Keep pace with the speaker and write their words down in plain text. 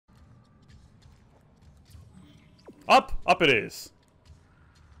Up! Up it is.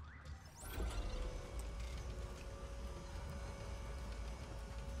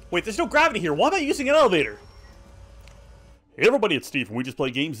 Wait, there's no gravity here. Why am I using an elevator? Hey everybody, it's Steve from We Just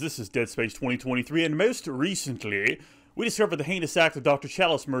Play Games. This is Dead Space 2023, and most recently, we discovered the heinous act of Dr.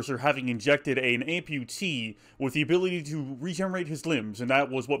 Chalice Mercer having injected an amputee with the ability to regenerate his limbs, and that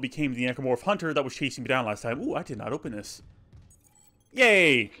was what became the necromorph hunter that was chasing me down last time. Ooh, I did not open this.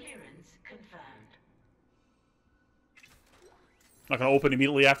 Yay! Clearance confirmed. Not gonna open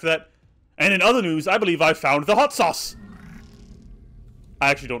immediately after that. And in other news, I believe I found the hot sauce! I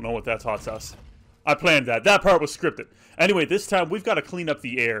actually don't know what that's hot sauce. I planned that. That part was scripted. Anyway, this time we've got to clean up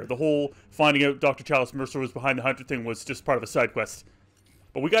the air. The whole finding out Dr. Chalice Mercer was behind the hunter thing was just part of a side quest.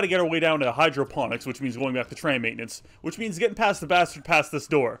 But we got to get our way down to hydroponics, which means going back to train maintenance, which means getting past the bastard past this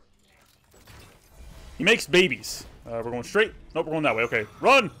door. He makes babies. We're going straight? Nope, we're going that way. Okay,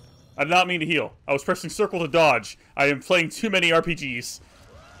 run! I did not mean to heal. I was pressing circle to dodge. I am playing too many RPGs.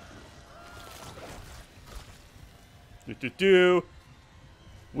 Do-do-do.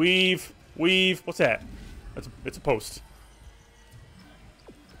 Weave. Weave. What's that? It's a post.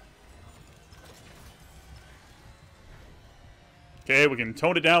 Okay, we can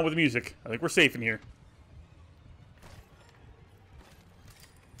tone it down with the music. I think we're safe in here.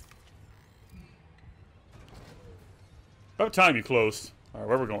 About time you closed. Alright,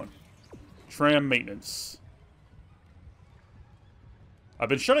 where are we going? Tram maintenance. I've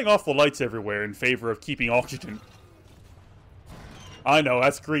been shutting off the lights everywhere in favor of keeping oxygen. I know,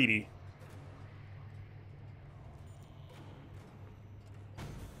 that's greedy.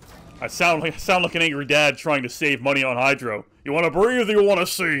 I sound like an angry dad trying to save money on hydro. You want to breathe or you want to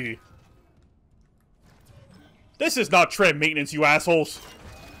see? This is not tram maintenance, you assholes.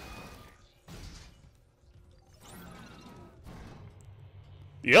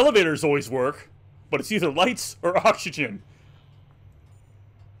 The elevators always work, but it's either lights or oxygen.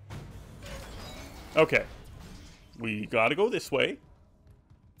 Okay. We gotta go this way.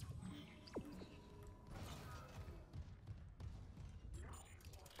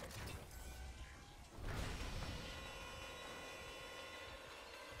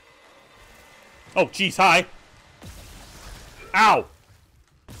 Oh, jeez, hi. Ow!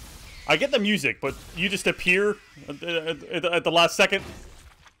 I get the music, but you just appear at the last second.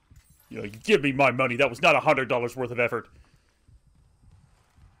 You know, you give me my money. That was not $100 worth of effort.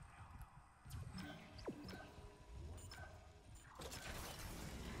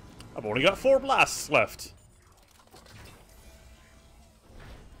 I've only got 4 blasts left.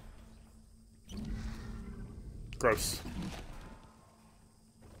 Gross.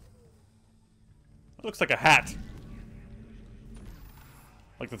 It looks like a hat.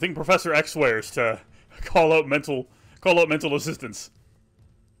 Like the thing Professor X wears to call out mental assistance.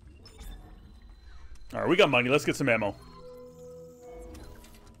 Alright, we got money. Let's get some ammo.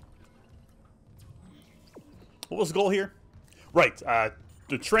 What was the goal here? Right,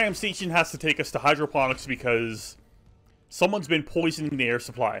 the tram station has to take us to hydroponics because someone's been poisoning the air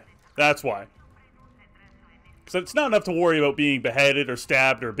supply. That's why. Because it's not enough to worry about being beheaded or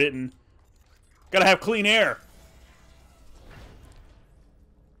stabbed or bitten. Gotta have clean air.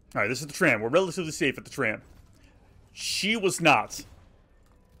 Alright, this is the tram. We're relatively safe at the tram. She was not.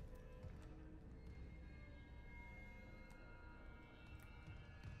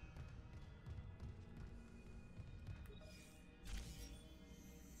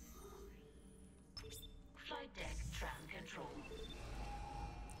 Flight deck tram control.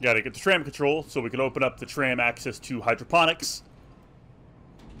 Gotta get the tram control so we can open up the tram access to hydroponics.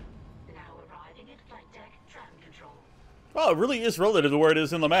 Well, it really is relative to where it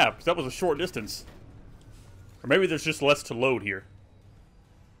is in the map, because that was a short distance. Or maybe there's just less to load here.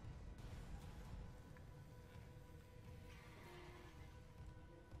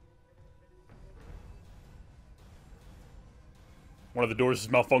 One of the doors is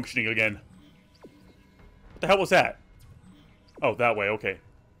malfunctioning again. What the hell was that? Oh, that way, okay.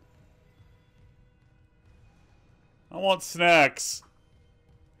 I want snacks.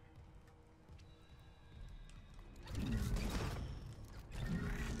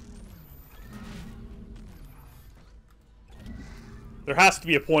 There has to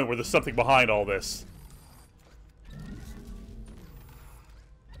be a point where there's something behind all this.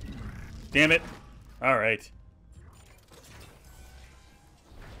 Damn it. Alright.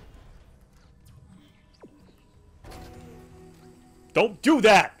 Don't do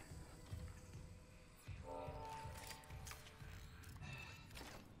that!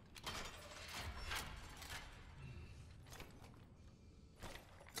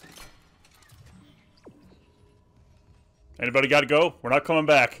 Anybody gotta go? We're not coming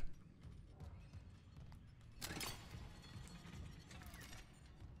back.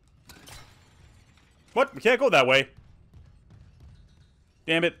 What? We can't go that way.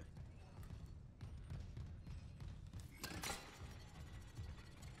 Damn it.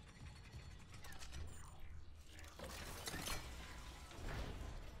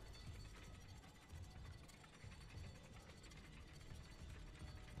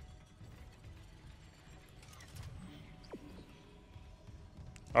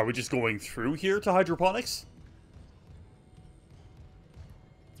 Are we just going through here to hydroponics?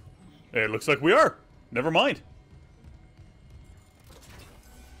 It looks like we are. Never mind.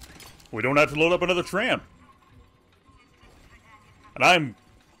 We don't have to load up another tram. And I'm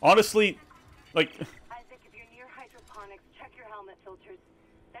honestly, like... Isaac, if you're near hydroponics, check your helmet filters.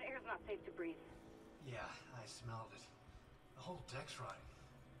 That air's not safe to breathe. Yeah, I smelled it. The whole deck's rotting.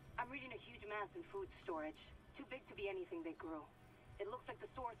 I'm reading a huge mass in food storage. Too big to be anything they grew. It looks like the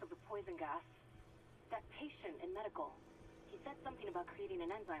source of the poison gas. That patient in medical. He said something about creating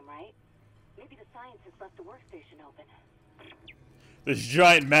an enzyme, right? Maybe the scientist left the workstation open. This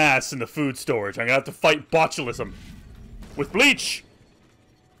giant mass in the food storage. I'm gonna have to fight botulism. With bleach!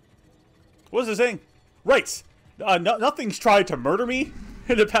 What was I saying? Right. Nothing's tried to murder me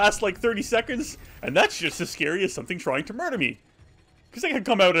in the past, like, 30 seconds. And that's just as scary as something trying to murder me. Because they could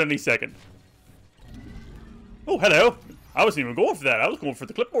come out at any second. Oh, hello. I wasn't even going for that. I was going for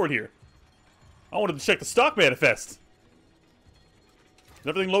the clipboard here. I wanted to check the stock manifest. Is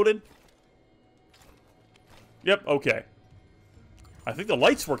everything loaded? Yep, okay. I think the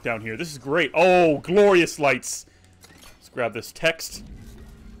lights work down here. This is great. Oh, glorious lights. Let's grab this text.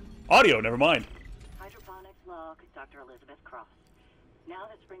 Audio, never mind. Hydroponics log, Dr. Elizabeth Cross. Now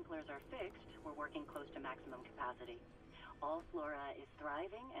that sprinklers are fixed, we're working close to maximum capacity. All flora is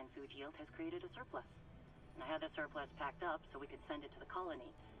thriving and food yield has created a surplus. I had the surplus packed up so we could send it to the colony.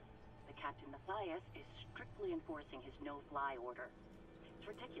 The Captain Matthias is strictly enforcing his no-fly order. It's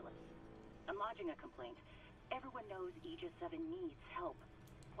ridiculous. I'm lodging a complaint. Everyone knows Aegis 7 needs help.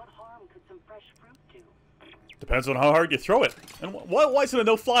 What harm could some fresh fruit do? Depends on how hard you throw it. And why is it a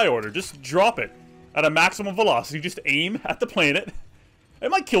no-fly order? Just drop it at a maximum velocity. Just aim at the planet. It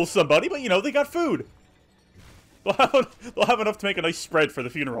might kill somebody, but you know, they got food. They'll have enough to make a nice spread for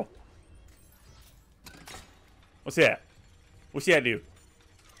the funeral. What's that? What's that do?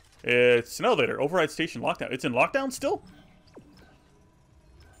 It's an elevator. Override station lockdown. It's in lockdown still?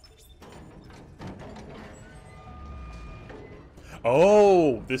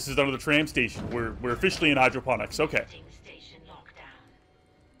 Oh, this is under the tram station. We're officially in hydroponics. Okay. Station lockdown.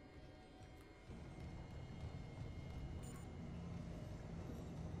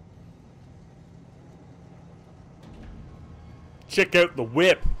 Check out the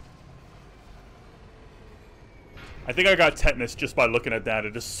whip. I think I got tetanus just by looking at that.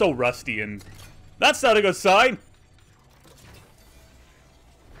 It is so rusty, and that's not a good sign.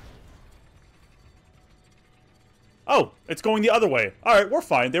 Oh, it's going the other way. Alright, we're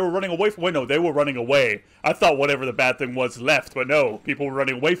fine. They were running away from... Wait, no, they were running away. I thought whatever the bad thing was left, but no. People were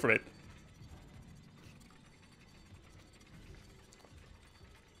running away from it.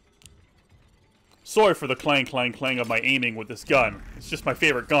 Sorry for the clang, clang, clang of my aiming with this gun. It's just my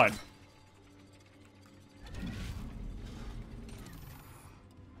favorite gun.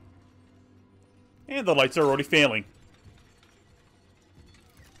 And the lights are already failing.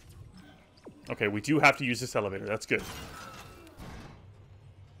 Okay, we do have to use this elevator. That's good.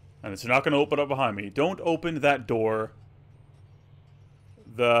 And it's not going to open up behind me. Don't open that door.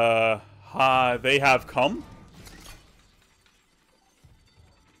 They have come?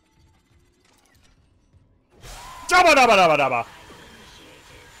 Jabba dabba dabba dabba!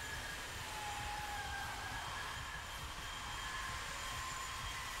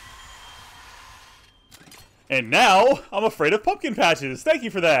 And now, I'm afraid of pumpkin patches. Thank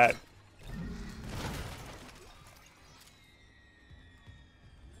you for that.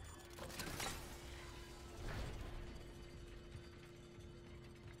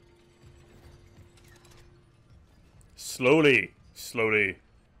 Slowly. Slowly.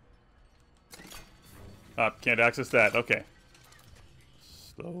 Can't access that. Okay.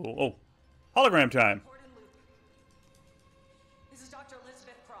 Slow. Oh. Hologram time. This is Dr.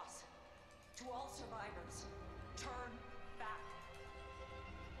 Elizabeth Cross. To all survivors, turn back.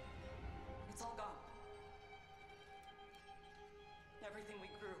 It's all gone. Everything we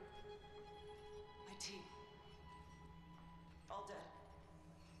grew. My team. All dead.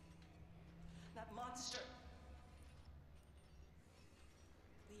 That monster.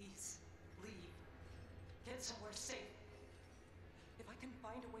 Please, leave. Get somewhere safe. If I can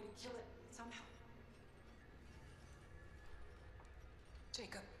find a way to kill it somehow.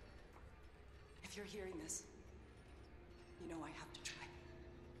 Jacob, if you're hearing this, you know I have to try.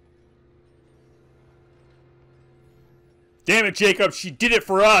 Damn it, Jacob. She did it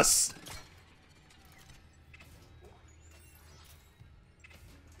for us.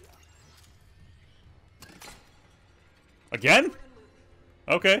 Again?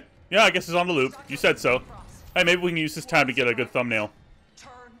 Okay. Yeah, I guess it's on the loop. You said so. Hey, maybe we can use this time to get a good thumbnail. Turn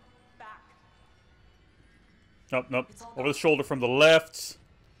back. Nope, nope. Over the shoulder from the left.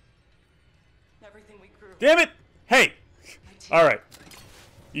 Everything we grew. Damn it! Hey! Alright.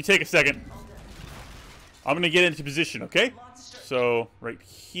 You take a second. I'm gonna get into position, okay? So, right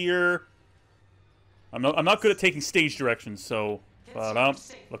here. I'm not good at taking stage directions, so...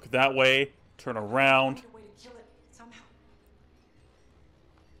 look that way. Turn around. Find a way to kill it somehow.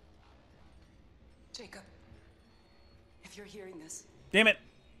 Jacob, if you're hearing this, Damn it!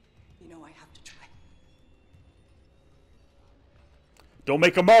 you know I have to try. Don't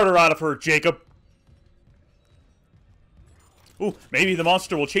make a martyr out of her, Jacob! Ooh, maybe the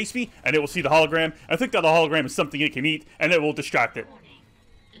monster will chase me, and it will see the hologram, and think that the hologram is something it can eat, and it will distract it. Warning.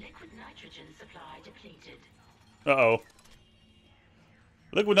 Liquid nitrogen supply depleted. Uh-oh.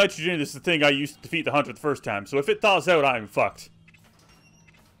 Liquid nitrogen is the thing I used to defeat the hunter the first time, so if it thaws out, I'm fucked.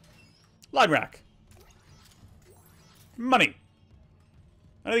 Line rack. Money.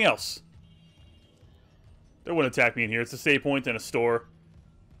 Anything else? They wouldn't attack me in here. It's a save point and a store.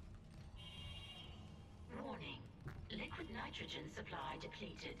 Warning. Liquid nitrogen supply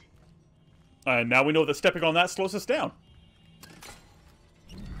depleted. And now we know that stepping on that slows us down.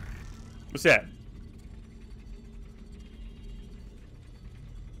 What's that?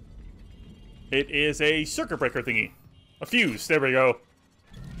 It is a circuit breaker thingy. A fuse. There we go.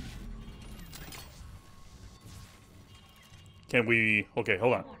 Can we... Okay,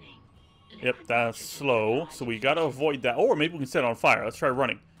 hold on. Warning. Yep, that's slow. So we gotta avoid that. Or maybe we can set it on fire. Let's try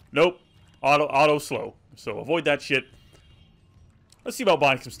running. Nope. Auto slow. So avoid that shit. Let's see about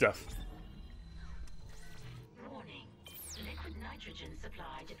buying some stuff. Warning. Liquid nitrogen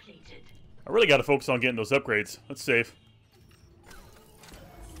supply depleted. I really gotta focus on getting those upgrades. Let's save.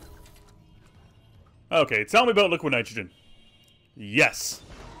 Okay, tell me about liquid nitrogen. Yes.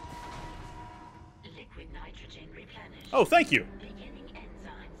 Liquid nitrogen replenished. Oh, thank you. Beginning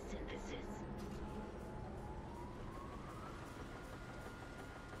enzyme synthesis.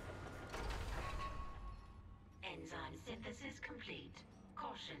 Enzyme synthesis complete.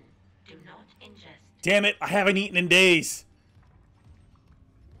 Caution. Do not ingest. Damn it, I haven't eaten in days.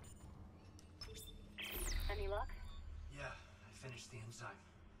 Any luck? Yeah, I finished the enzyme.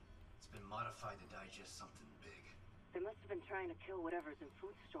 It's been modified to digest something big. They must have been trying to kill whatever's in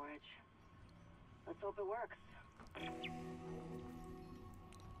food storage. Let's hope it works.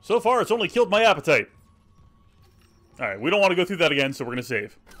 So far, it's only killed my appetite. Alright, we don't want to go through that again, so we're gonna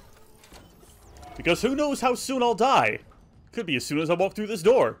save. Because who knows how soon I'll die? Could be as soon as I walk through this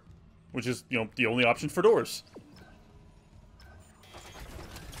door. Which is, you know, the only option for doors.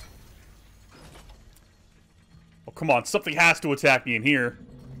 Oh, come on. Something has to attack me in here.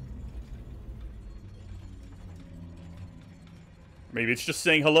 Maybe it's just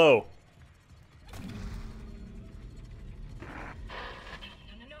saying hello.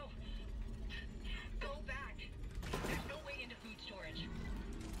 No. Go back. There's no way into food storage.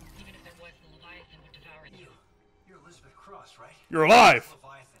 Even if there was, the Leviathan would devour you. You're Elizabeth Cross, right? You're alive!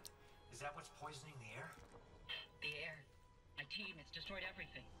 Leviathan. Is that what's poisoning the air? The air. My team has destroyed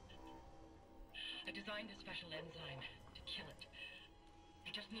everything. I designed a special enzyme to kill it.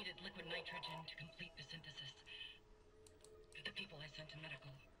 I just needed liquid nitrogen to complete the synthesis. But the people I sent to medical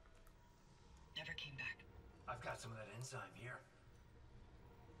never came back. I've got some of that enzyme here.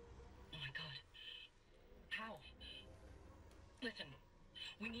 Oh my god. How? Listen,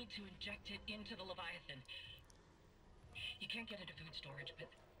 we need to inject it into the Leviathan. You can't get into food storage, but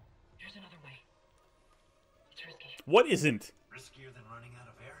there's another way. It's risky. What isn't? Riskier than running out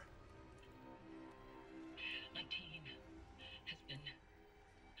of air? My team has been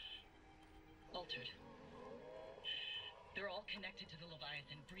altered. They're all connected to the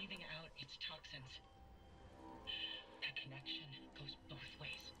Leviathan, breathing out its toxins. That connection goes both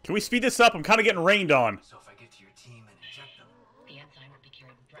ways. Can we speed this up? I'm kind of getting rained on. So if I get to your team and inject them, The enzyme will be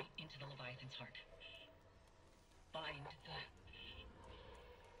carried right into the Leviathan's heart. Bind the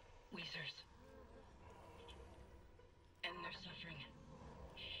Weezers. End their suffering.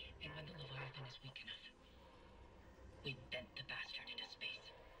 And when the Leviathan is weak enough, we bent the bastard into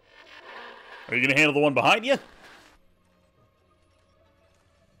space. Are you going to handle the one behind you?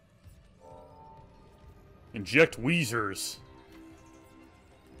 Inject Weezers.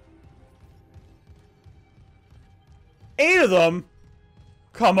 8 of them?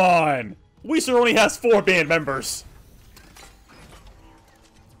 Come on. Weezer only has 4 band members.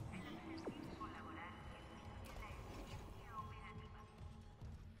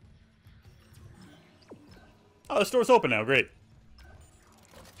 Oh, the store's open now. Great.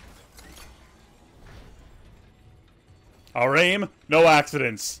 Our aim, no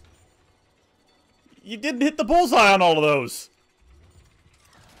accidents. You didn't hit the bullseye on all of those.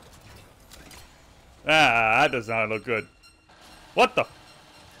 Ah, that does not look good. What the?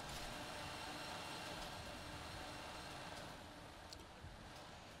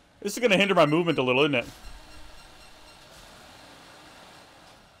 This is going to hinder my movement a little, isn't it?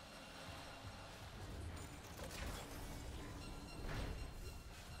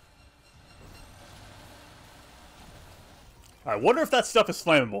 I wonder if that stuff is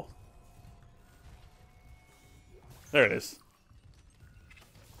flammable. There it is.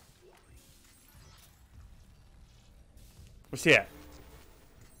 Where's he at?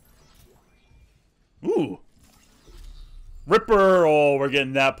 Ooh. Ripper! Oh, we're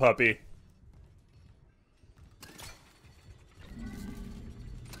getting that puppy.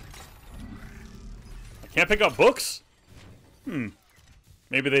 I can't pick up books?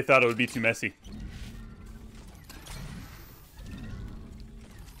 Maybe they thought it would be too messy.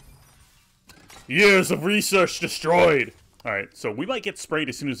 Years of research destroyed! Alright, so we might get sprayed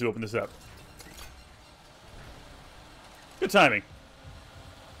as soon as we open this up. Good timing.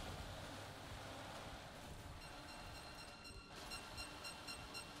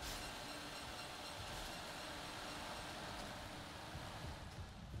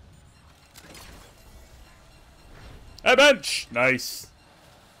 A bench! Nice.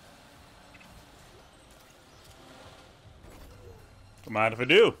 Don't mind if I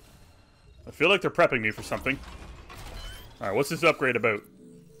do. I feel like they're prepping me for something. Alright, what's this upgrade about?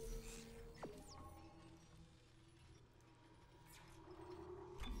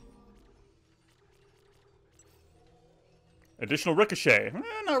 Additional ricochet.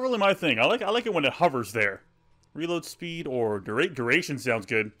 Not really my thing. I like it when it hovers there. Reload speed or duration sounds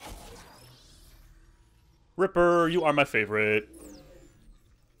good. Ripper, you are my favorite.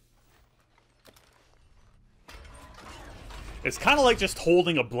 It's kind of like just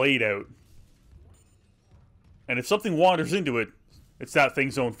holding a blade out. And if something wanders into it, it's that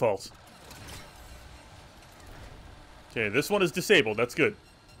thing's own fault. Okay, this one is disabled. That's good.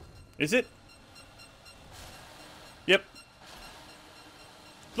 Is it? Yep.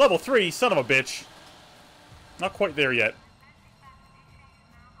 Level 3, son of a bitch. Not quite there yet.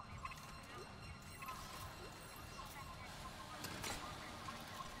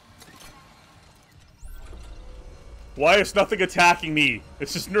 Why is nothing attacking me?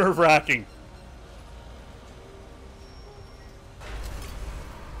 It's just nerve-wracking.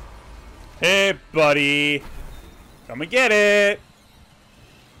 Hey, buddy. Come and get it.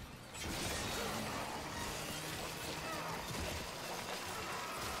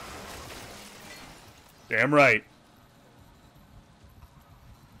 Damn right.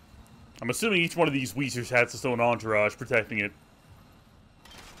 I'm assuming each one of these Weezers has its own entourage protecting it.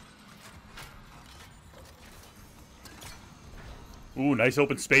 Ooh, nice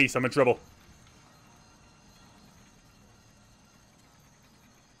open space. I'm in trouble.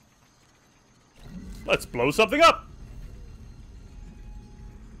 Let's blow something up!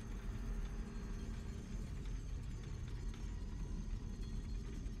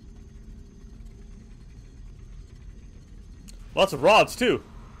 Lots of rods, too.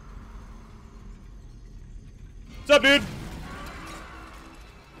 What's up, dude?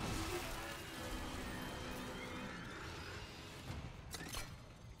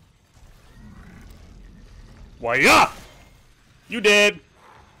 Why, yeah! You did.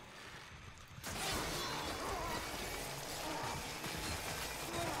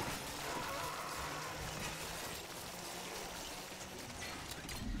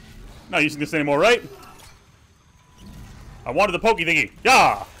 Not using this anymore, right? I wanted the pokey thingy.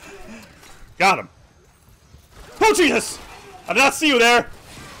 Yeah! Got him. Oh, Jesus! I did not see you there!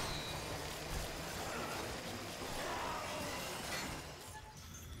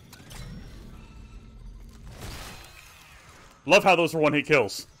 Love how those are one-hit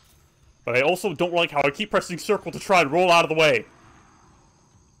kills. But I also don't like how I keep pressing circle to try and roll out of the way.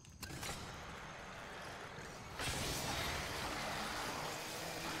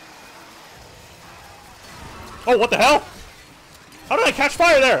 Oh, what the hell? How did I catch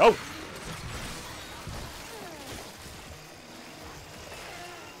fire there? Oh.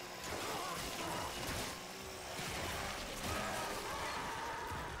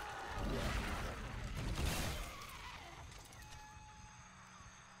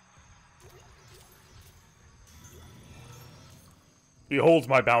 Behold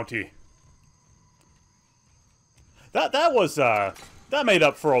my bounty. That made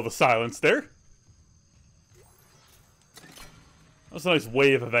up for all the silence there. That was a nice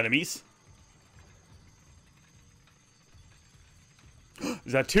wave of enemies.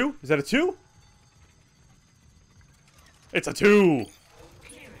 Is that 2? Is that a 2? It's a 2!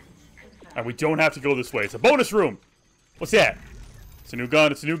 And we don't have to go this way. It's a bonus room! What's that? It's a new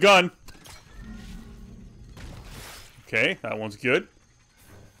gun. It's a new gun. Okay, that one's good.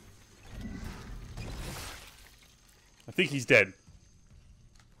 I think he's dead.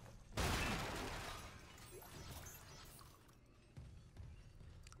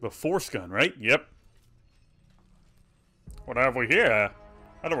 The force gun, right? Yep. What have we here?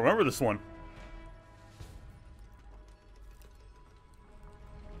 I don't remember this one.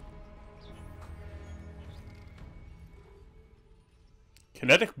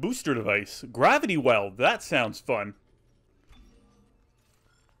 Kinetic booster device. Gravity well. That sounds fun.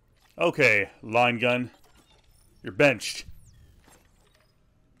 Okay, line gun. You're benched.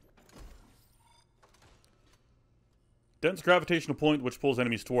 Dense gravitational point which pulls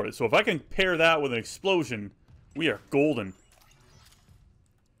enemies toward it. So if I can pair that with an explosion, we are golden.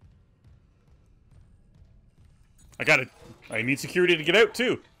 I got it. I need security to get out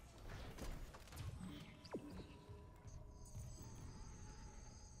too.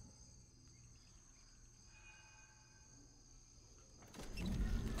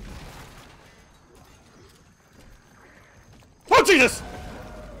 Oh, Jesus!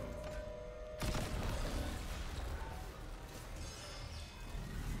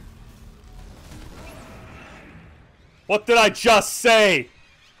 What did I just say?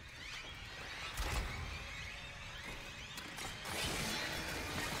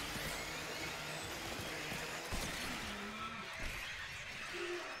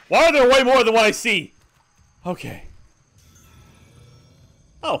 Why are there way more than what I see? Okay.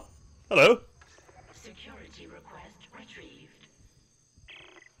 Oh, hello. Security request retrieved.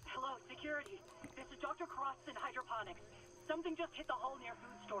 Hello, security. This is Dr. Cross in hydroponics. Something just hit the hull near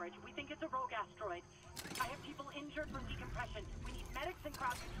food storage. We think it's a rogue asteroid. I have people injured from decompression. We need medics and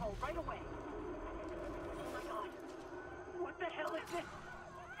crowd control right away. Oh my god. What the hell is this?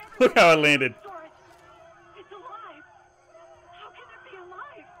 Look how it landed. Storage. It's alive. How can it be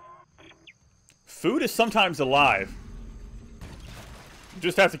alive? Food is sometimes alive. You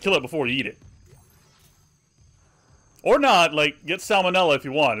just have to kill it before you eat it. Or not, like, get salmonella if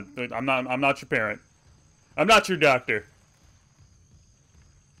you want. I'm not your parent. I'm not your doctor.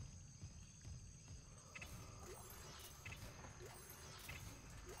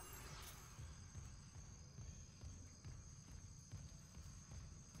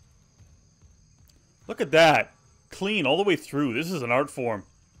 Look at that. Clean all the way through. This is an art form.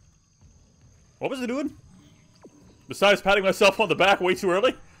 What was it doing? Besides patting myself on the back way too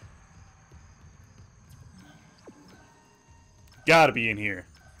early? Gotta be in here.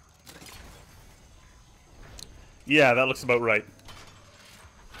 Yeah, that looks about right.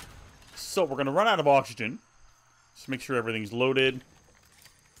 So we're gonna run out of oxygen. Just make sure everything's loaded.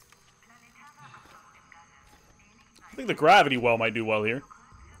 I think the gravity well might do well here.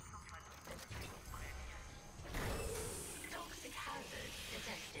 Toxic hazard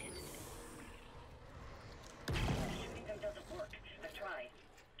detected. Shooting them doesn't work. I've tried.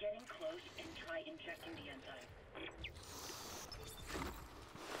 Get in close and try injecting the enzyme.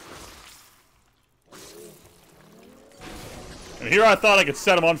 And here I thought I could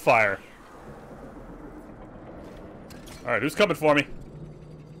set him on fire. Alright, who's coming for me?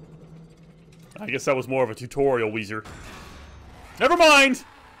 I guess that was more of a tutorial, Weezer. Never mind!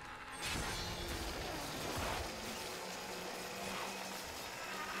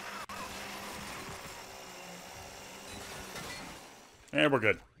 And we're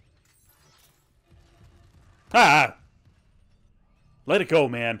good. Ah! Let it go,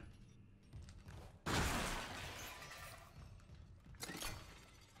 man.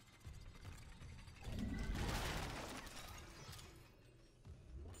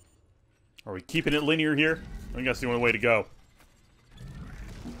 Are we keeping it linear here? I think that's the only way to go.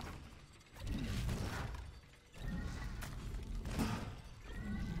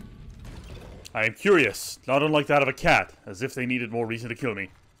 I am curious, not unlike that of a cat, as if they needed more reason to kill me.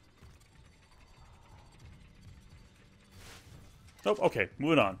 Oh, okay,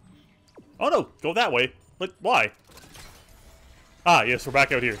 moving on. Oh no, go that way. But why? Ah, yes, we're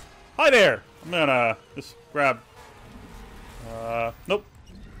back out here. Hi there! I'm gonna just grab... nope.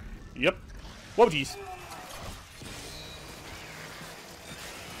 Yep. Whoa, jeez.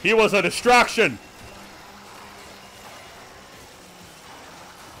 He was a distraction!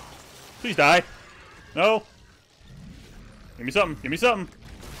 Please die. No. Give me something. Give me something.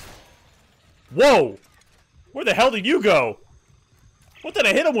 Whoa! Where the hell did you go? What did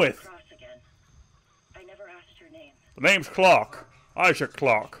I hit him with? Cross again. I never asked your name. The name's Clark. Isaac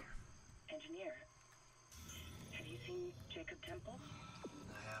Clark. Engineer. Have you seen Jacob Temple?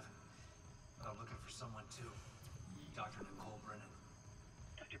 someone too. Dr. Nicole Brennan.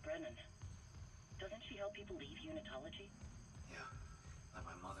 Dr. Brennan, doesn't she help people leave unitology? Yeah, like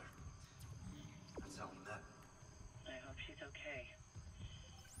my mother. That's how we met. I hope she's okay.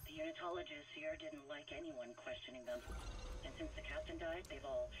 The unitologists here didn't like anyone questioning them. And since the captain died, they've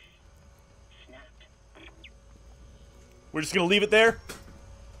all snapped. We're just gonna leave it there?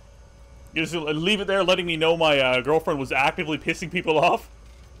 You're just gonna leave it there, letting me know my girlfriend was actively pissing people off?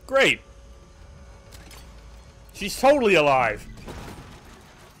 Great. She's totally alive.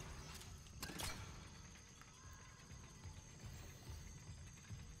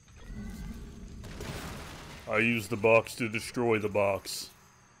 I used the box to destroy the box.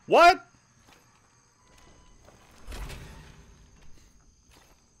 What?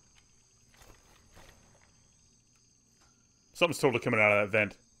 Something's totally coming out of that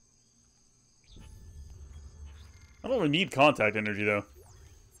vent. I don't really need contact energy, though.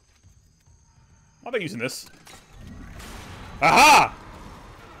 I'm not using this. Aha!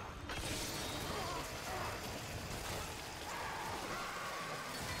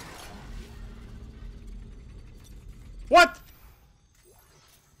 What?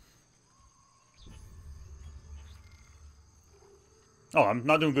 Oh, I'm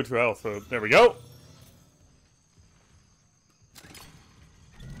not doing good for health, so there we go.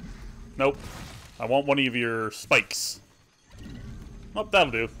 Nope. I want one of your spikes. Oh,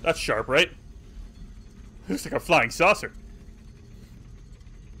 that'll do. That's sharp, right? Looks like a flying saucer.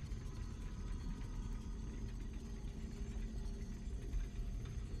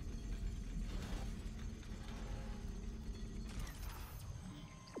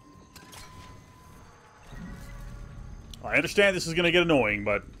 I understand this is going to get annoying,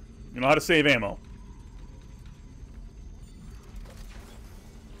 but you know how to save ammo.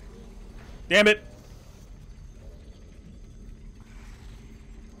 Damn it!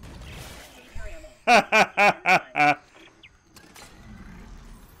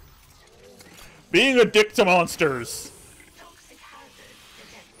 Being a dick to monsters.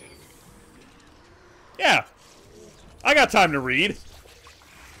 Yeah. I got time to read.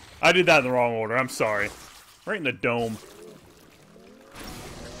 I did that in the wrong order. I'm sorry. Right in the dome.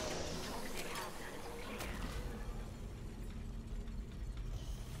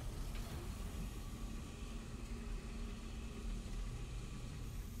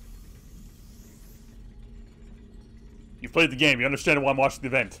 You've played the game. You understand why I'm watching the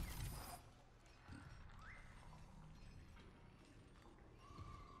event.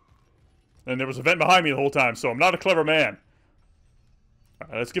 And there was a vent behind me the whole time, so I'm not a clever man.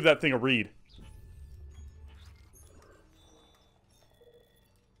 Alright, let's give that thing a read.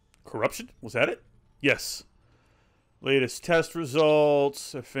 Corruption? Was that it? Yes. Latest test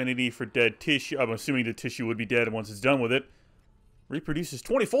results. Affinity for dead tissue. I'm assuming the tissue would be dead once it's done with it. Reproduces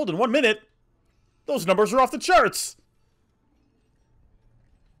 20-fold in 1 minute. Those numbers are off the charts.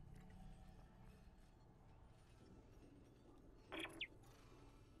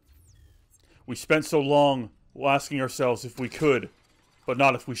 We spent so long asking ourselves if we could, but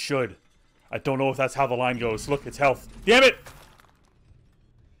not if we should. I don't know if that's how the line goes. Look, it's health. Damn it!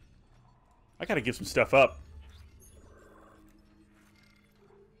 I gotta give some stuff up.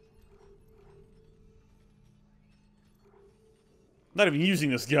 I'm not even using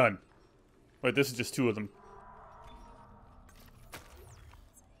this gun. Wait, this is just 2 of them.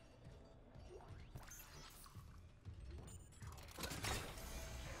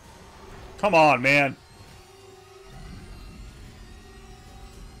 Come on, man.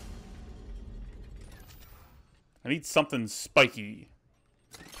 I need something spiky.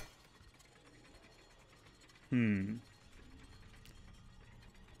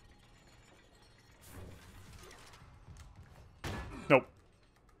 Nope.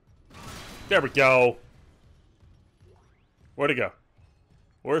 There we go. Where'd it go?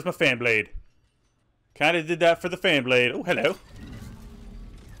 Where's my fan blade? Kinda did that for the fan blade. Oh, hello.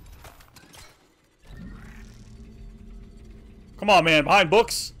 Come on, man. Behind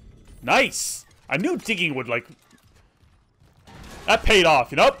books. Nice. I knew digging would, like... That paid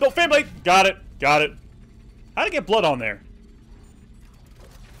off, you know? No, fan blade. Got it. Got it. How'd I get blood on there?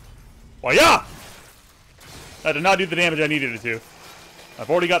 Well, yeah! That did not do the damage I needed it to.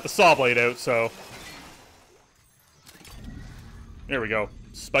 I've already got the saw blade out, so... There we go.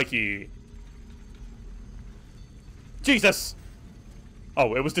 Spiky. Jesus!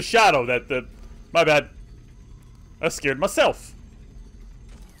 Oh, it was the shadow that the... My bad. I scared myself.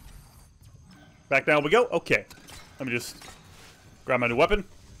 Back down we go? Okay. Let me just grab my new weapon.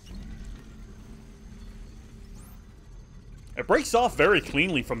 It breaks off very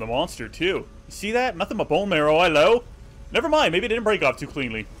cleanly from the monster, too. You see that? Nothing but bone marrow. Hello? Never mind. Maybe it didn't break off too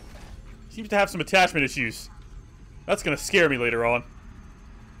cleanly. Seems to have some attachment issues. That's gonna scare me later on.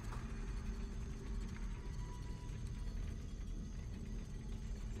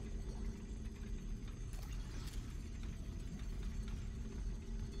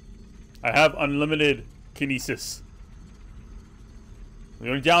 I have unlimited kinesis. The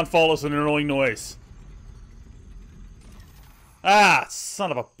only downfall is an annoying noise. Ah,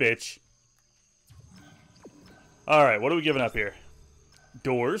 son of a bitch. Alright, what are we giving up here?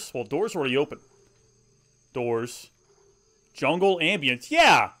 Doors? Well, doors are already open. Doors. Jungle ambience.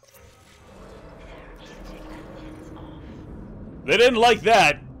 Yeah! They didn't like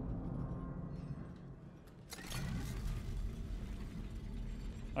that.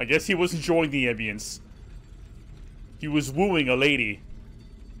 I guess he was enjoying the ambience. He was wooing a lady.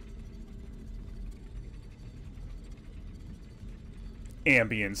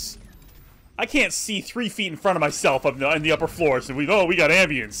 Ambience. I can't see 3 feet in front of myself up in the upper floor, so we got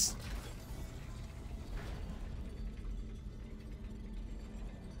ambience.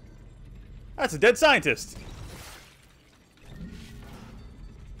 That's a dead scientist.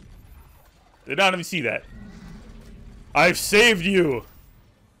 Did not even see that. I've saved you.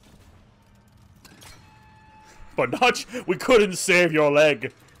 But not, we couldn't save your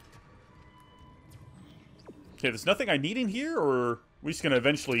leg. Okay, there's nothing I need in here, or we're just gonna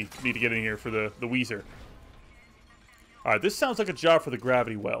eventually need to get in here for the Weezer. Alright, this sounds like a job for the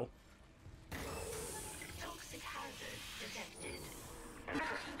gravity well. Toxic hazard detected.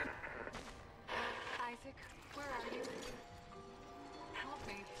 Isaac, where are you? Help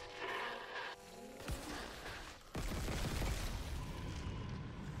me.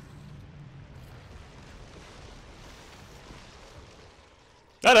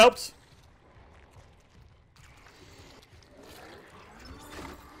 That helps.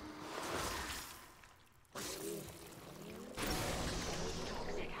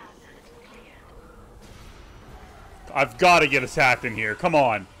 I've got to get attacked in here. Come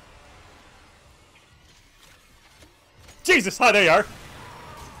on. Jesus, hi, there you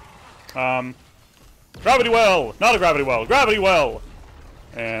are. Gravity well. Not a gravity well. Gravity well.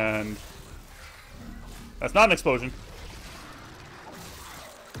 And that's not an explosion.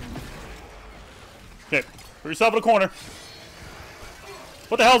 Okay, put yourself in a corner.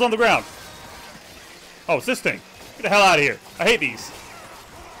 What the hell's on the ground? Oh, it's this thing. Get the hell out of here. I hate these.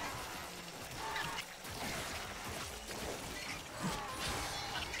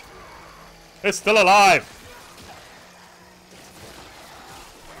 It's still alive.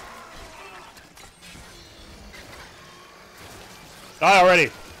 Die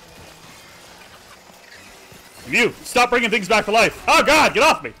already. You, stop bringing things back to life. Oh God, get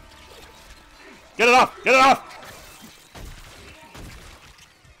off me. Get it off. Get it off.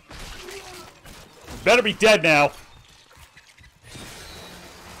 Better be dead now.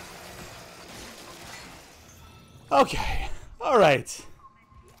 Okay. All right.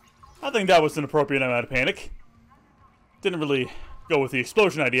 I think that was an appropriate amount of panic. Didn't really go with the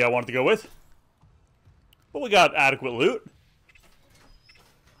explosion idea I wanted to go with. But we got adequate loot.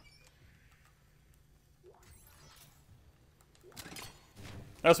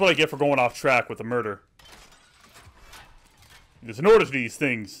 That's what I get for going off track with the murder. There's an order to these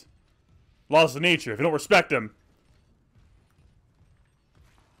things. Laws of nature. If you don't respect them.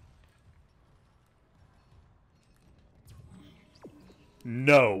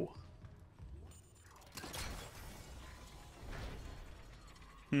 No.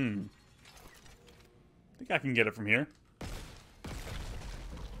 I think I can get it from here.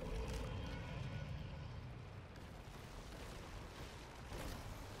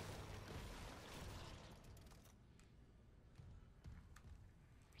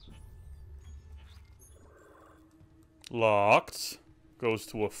 Locked. Goes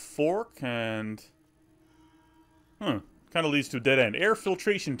to a fork and... kind of leads to a dead end. Air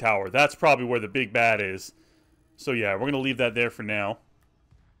filtration tower. That's probably where the big bad is. So yeah, we're going to leave that there for now.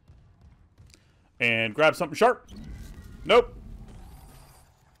 And grab something sharp. Nope.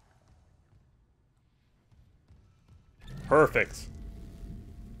 Perfect.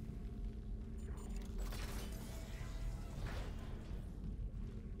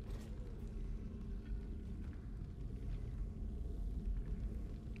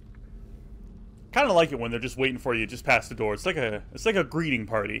 Kind of like it when they're just waiting for you just past the door. It's like a greeting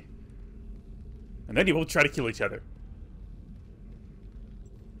party. And then you both try to kill each other.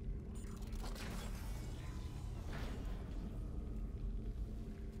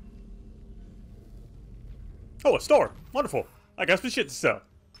 Oh, a store. Wonderful. I got some shit to sell.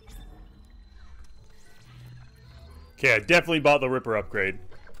 Okay, I definitely bought the Ripper upgrade.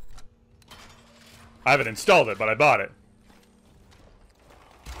 I haven't installed it, but I bought it.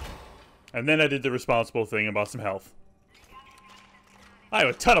 And then I did the responsible thing and bought some health. I have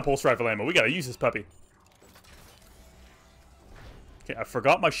a ton of pulse rifle ammo. We gotta use this puppy. Okay, I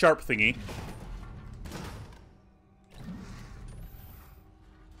forgot my sharp thingy.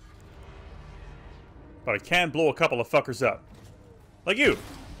 But I can blow a couple of fuckers up. Like you.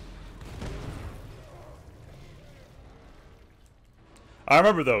 I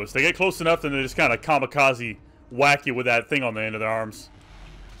remember those. They get close enough, then they just kind of kamikaze whack you with that thing on the end of their arms.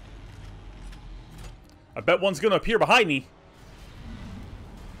 I bet one's gonna appear behind me.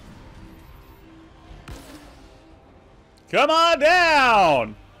 Come on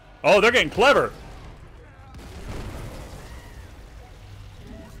down! Oh, they're getting clever.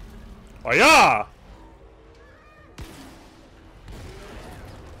 Oh yeah!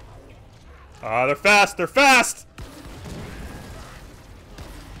 Ah, they're fast, they're fast!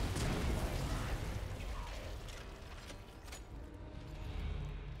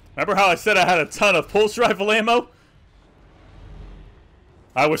 Remember how I said I had a ton of pulse rifle ammo?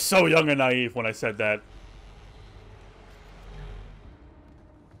 I was so young and naive when I said that.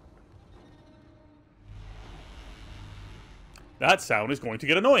 That sound is going to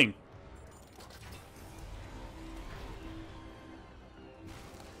get annoying.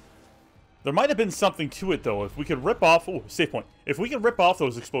 There might have been something to it, though. If we could rip off... Oh, save point. If we can rip off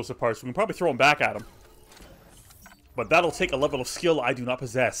those explosive parts, we can probably throw them back at them. But that'll take a level of skill I do not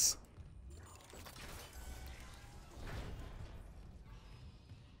possess.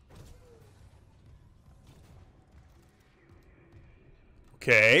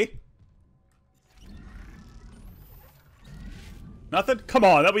 Okay. Nothing? Come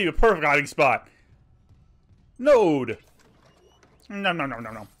on, that would be a perfect hiding spot. Node. No, no, no,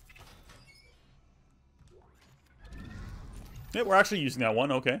 no, no. Yeah, we're actually using that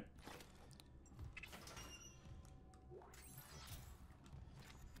one, okay.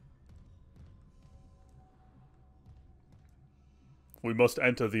 We must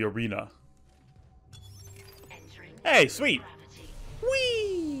enter the arena. Hey, sweet!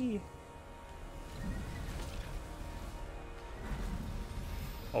 Whee!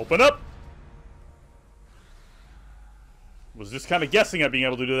 Open up! Was just kind of guessing at being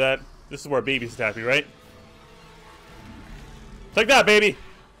able to do that. This is where babies attack me, right? Take that, baby!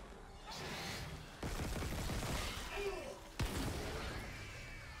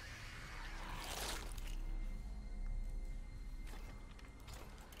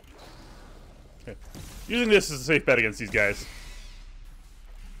 Okay. Using this is a safe bet against these guys.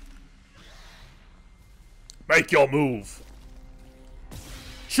 Make your move!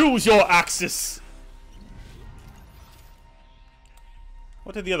 Choose your axis!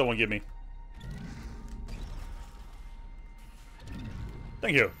 What did the other one give me?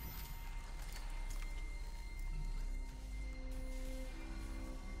 Thank you.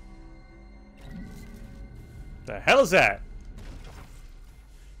 The hell is that?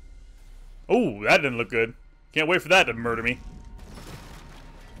 Oh, that didn't look good. Can't wait for that to murder me.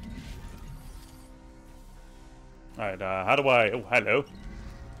 Alright, how do I... Oh, hello.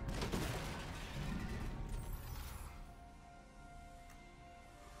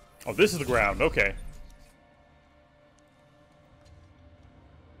 Oh, this is the ground. Okay.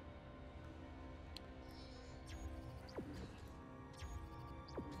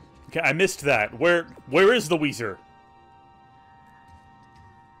 Okay, I missed that. Where is the Weezer?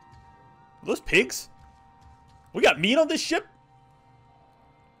 Are those pigs? We got meat on this ship?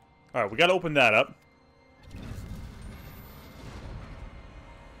 Alright, we gotta open that up.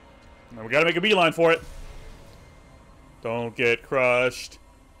 And we gotta make a beeline for it. Don't get crushed.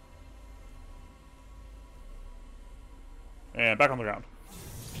 And back on the ground.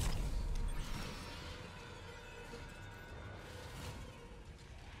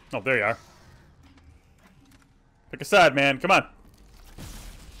 Oh, there you are. Pick a side, man. Come on.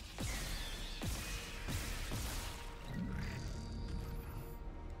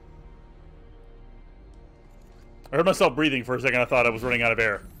 I heard myself breathing for a second. I thought I was running out of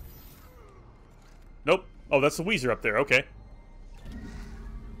air. Nope. Oh, that's the Weezer up there. Okay.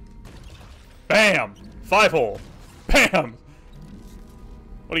 Bam! 5-hole. Bam!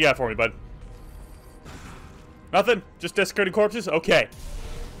 What do you got for me, bud? Nothing? Just desecrated corpses? Okay.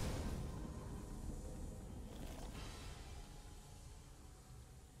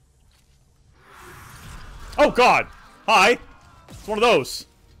 Oh, God! Hi! It's one of those.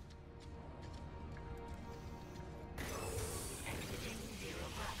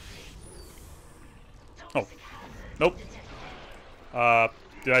 Oh. Nope.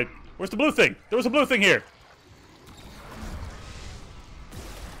 Did I... Where's the blue thing? There was a blue thing here.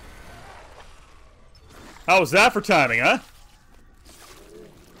 How was that for timing, huh?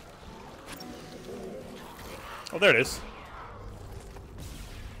 Oh, there it is.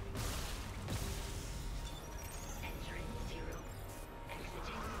 Entering zero.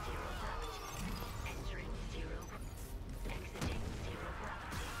 Exiting zero gravity. Entering zero. Exiting zero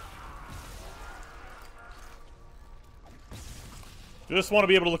gravity. Just want to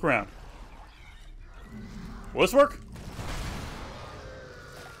be able to look around. Will this work?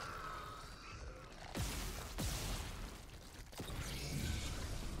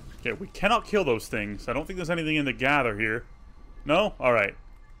 Okay, we cannot kill those things. I don't think there's anything in the gather here. No? Alright.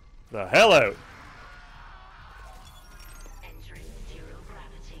 The hell out. Entering zero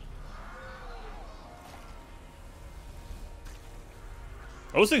gravity.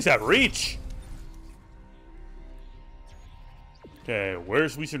 Those things have reach! Okay,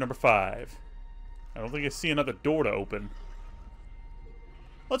 where's research number 5? I don't think I see another door to open.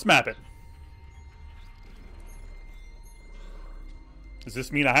 Let's map it. Does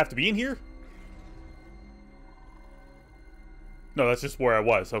this mean I have to be in here? No, that's just where I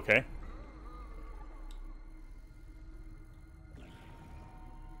was. Okay.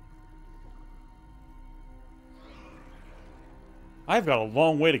 I've got a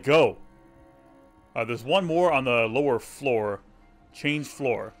long way to go. There's one more on the lower floor. Change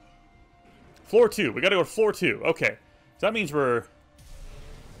floor. Floor 2. We gotta go to floor 2. Okay. So that means we're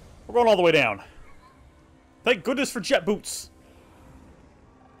going all the way down. Thank goodness for jet boots.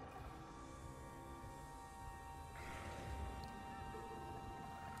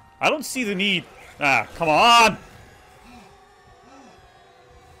 I don't see the need. Ah, come on!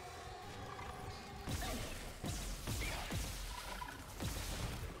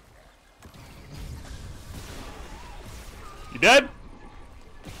 You dead?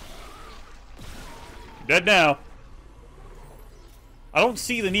 You're dead now. I don't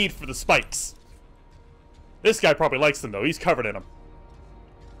see the need for the spikes. This guy probably likes them, though. He's covered in them.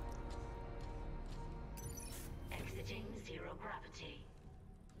 Exiting zero gravity.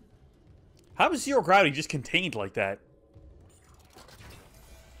 How is zero gravity just contained like that?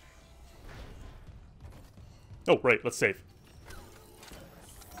 Oh, right. Let's save.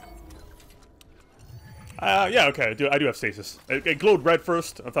 Yeah, okay. I do have stasis. It glowed red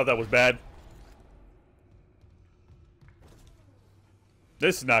first. I thought that was bad.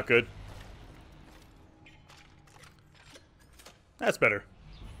 This is not good. That's better.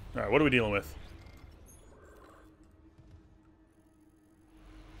 Alright, what are we dealing with?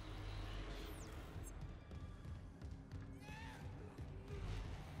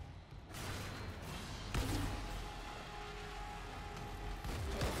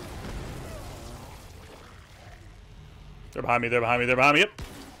 They're behind me, they're behind me, they're behind me. Yep.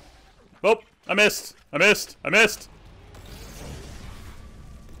 Oh, I missed. I missed. I missed.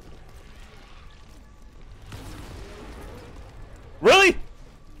 Really?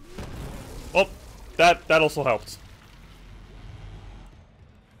 Well, that also helped.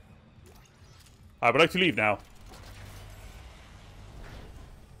 I would like to leave now.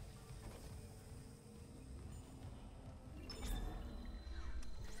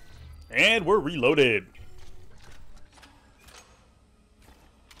 And we're reloaded.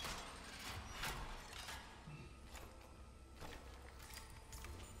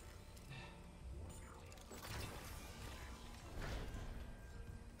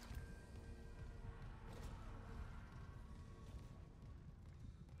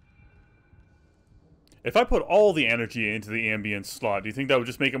 If I put all the energy into the ambient slot, do you think that would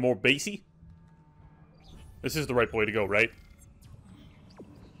just make it more bassy? This is the right way to go, right?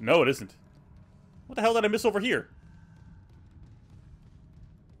 No, it isn't. What the hell did I miss over here?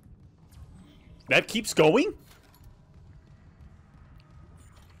 That keeps going?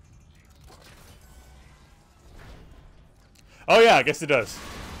 Oh yeah, I guess it does.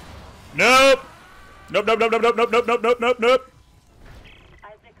 Nope! Nope, nope, nope, nope, nope, nope, nope, nope, nope, nope, nope.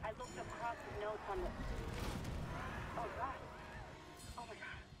 Isaac, I looked across the notes on the... Oh, God. Oh, my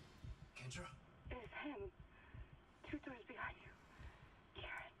God. Kendra? It's him. 2 doors behind you.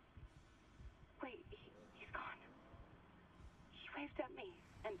 Karen. Wait, he's gone. He waved at me,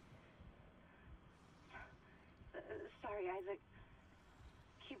 and... sorry, Isaac.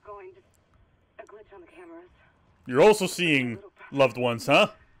 Keep going. Just a glitch on the cameras. You're also seeing loved ones, huh?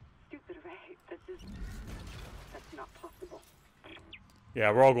 Stupid, right? That's not possible.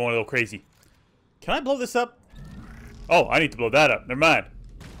 Yeah, we're all going a little crazy. Can I blow this up? Oh, I need to blow that up. Never mind.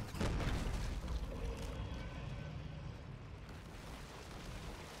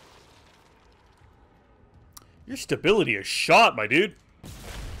 Your stability is shot, my dude.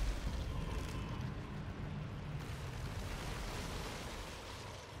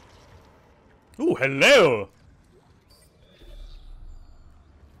 Ooh, hello.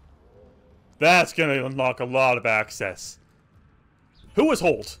 That's gonna unlock a lot of access. Who is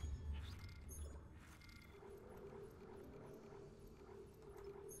Holt?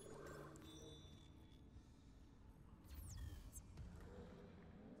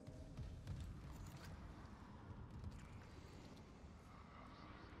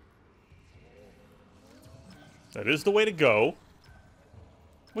 That is the way to go.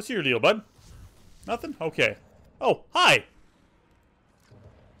 What's your deal, bud? Nothing? Okay. Oh, hi!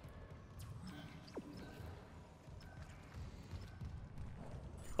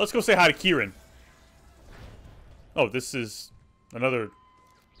 Let's go say hi to Kieran. Oh, this is another...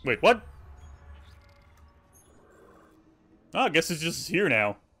 Wait, what? Oh, I guess it's just here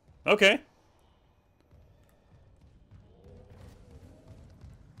now. Okay.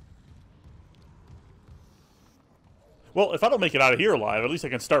 Well, if I don't make it out of here alive, at least I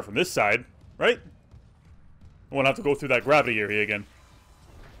can start from this side, right? I won't have to go through that gravity area again.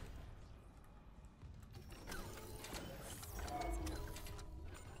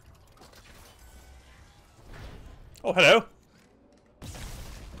 Oh, hello.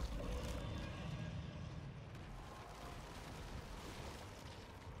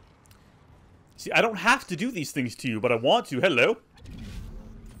 See, I don't have to do these things to you, but I want to. Hello.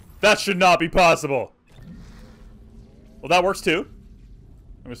 That should not be possible. Well, that works too.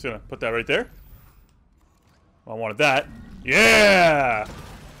 I'm just gonna put that right there. Well, I wanted that. Yeah!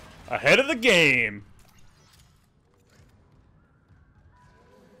 Ahead of the game.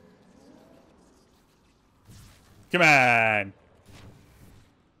 Come on.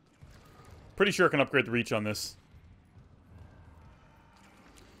 Pretty sure I can upgrade the reach on this.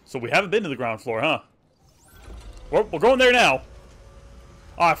 So we haven't been to the ground floor, huh? We're going there now.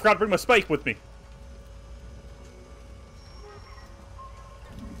 Oh, I forgot to bring my spike with me.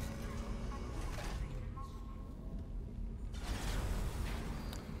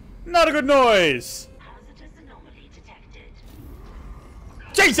 Not a good noise! Hazardous anomaly detected.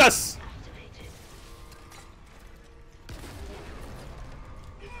 Jesus! Activated.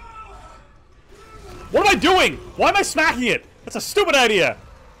 What am I doing? Why am I smacking it? That's a stupid idea!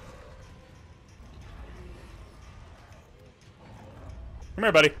 Come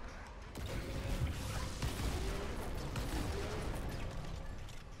here, buddy.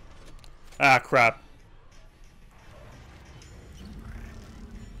 Ah, crap.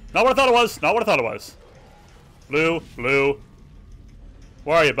 Not what I thought it was. Not what I thought it was. Blue, blue.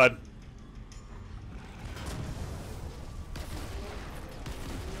 Where are you, bud?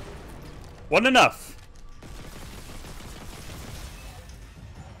 Wasn't enough.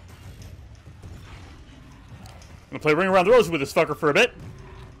 I'm gonna play Ring Around the Rosy with this fucker for a bit.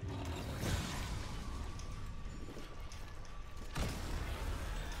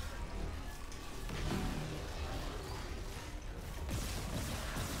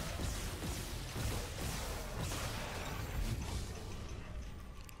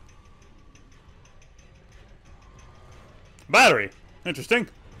 Battery. Interesting.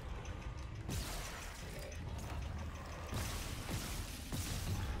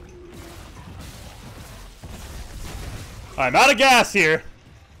 I'm out of gas here.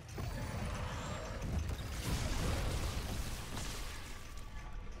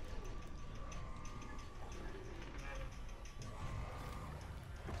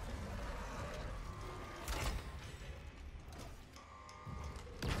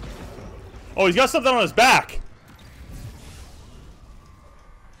 Oh, he's got something on his back.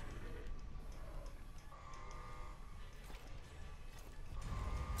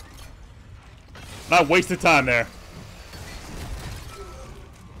 Not wasted time there.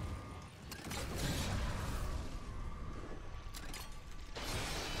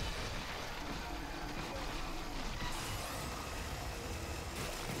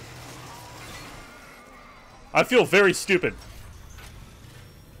 I feel very stupid.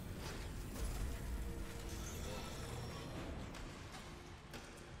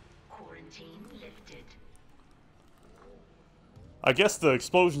 Quarantine lifted. I guess the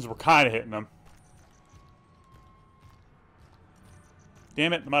explosions were kind of hitting them.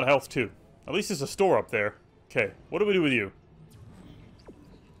 Damn it, I'm out of health too. At least there's a store up there. Okay, what do we do with you?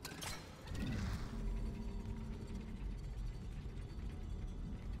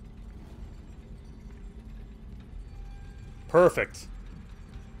 Perfect.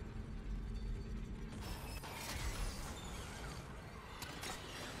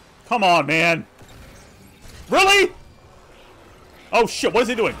 Come on, man. Really? Oh shit, what is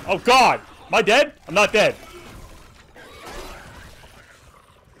he doing? Oh god. Am I dead? I'm not dead.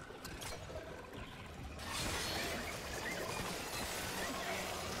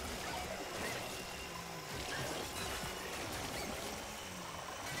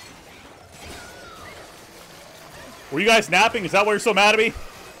 Were you guys napping? Is that why you're so mad at me?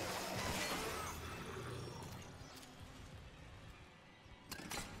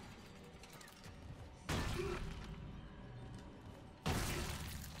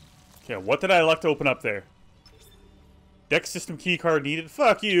 Okay, what did I elect to open up there? Deck system key card needed.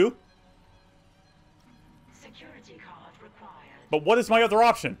 Fuck you. Security card required. But what is my other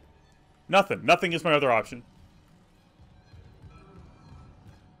option? Nothing. Nothing is my other option.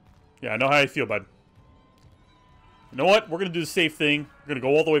 Yeah, I know how you feel, bud. You know what? We're going to do the safe thing. We're going to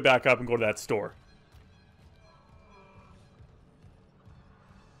go all the way back up and go to that store.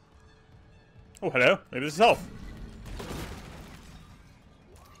 Oh, hello. Maybe this is health.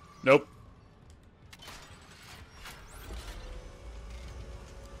 Nope.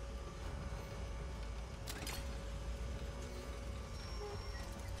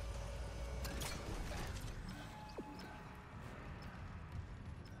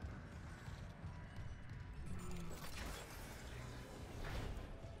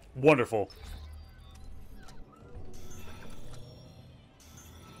 Wonderful.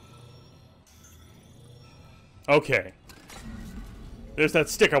 Okay. There's that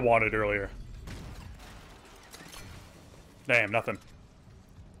stick I wanted earlier. Damn, nothing.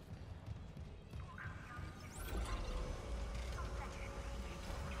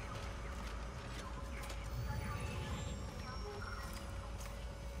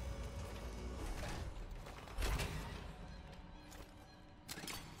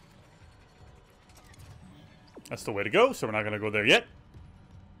 That's the way to go, so we're not going to go there yet.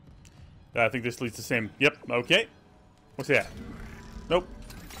 I think this leads to the same... Yep, okay. What's that? Nope.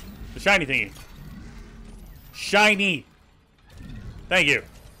 The shiny thingy. Shiny! Thank you.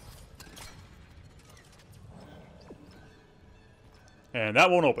 And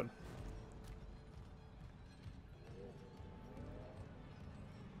that won't open.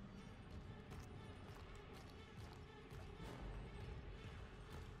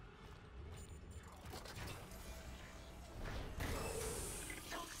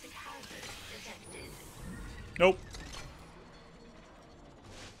 Nope.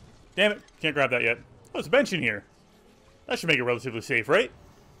 Damn it. Can't grab that yet. Oh, there's a bench in here. That should make it relatively safe, right?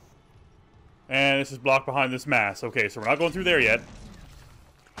 And this is blocked behind this mass. Okay, so we're not going through there yet.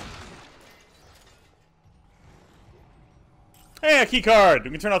 Hey, a key card! We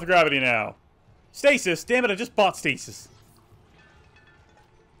can turn off the gravity now. Stasis! Damn it, I just bought stasis.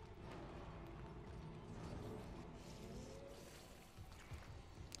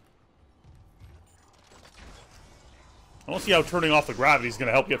 I don't see how turning off the gravity is going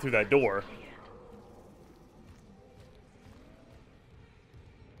to help get through that door.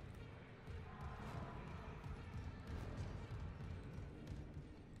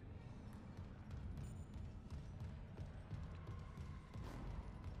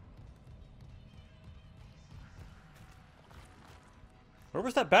 Where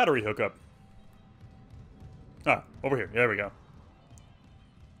was that battery hookup? Ah, over here. There we go.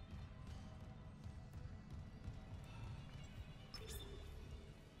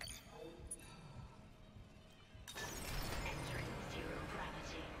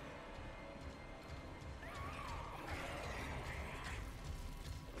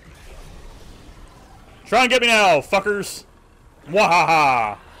 Try and get me now, fuckers!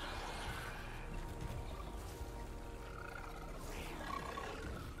 Wahaha!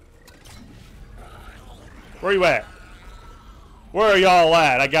 Where you at? Where are y'all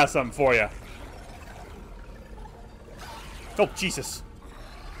at? I got something for you. Oh, Jesus.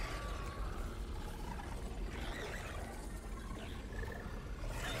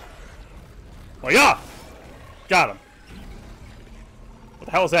 Well, yeah! Got him. What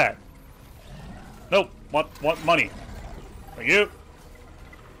the hell is that? Nope. Want money. Thank you.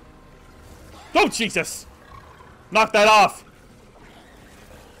 Oh, Jesus! Knock that off!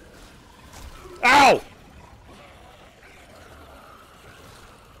 Ow!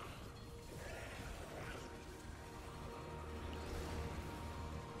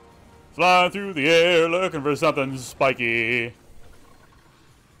 Flying through the air looking for something spiky.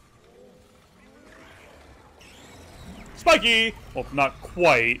 Spiky! Well, not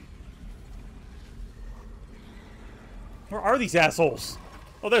quite. Where are these assholes?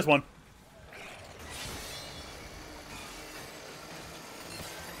 Oh, there's one.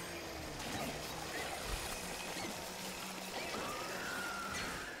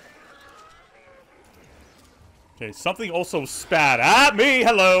 Okay, something also spat at me.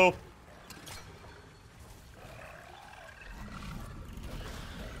 Hello.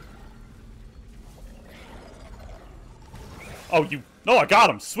 Oh, you... No, I got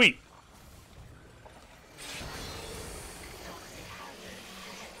him. Sweet.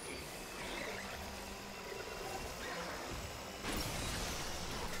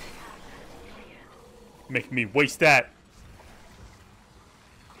 Making me waste that.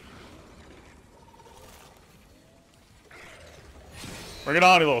 Bring it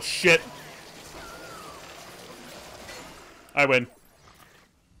on, you little shit. I win.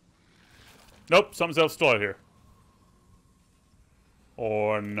 Nope, something's else still out here.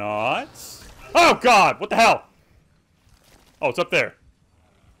 Or not. Oh, God! What the hell? Oh, it's up there.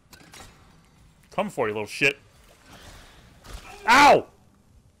 Come for you, little shit. Ow!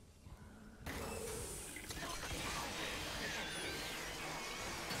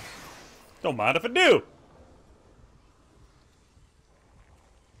 Don't mind if I do.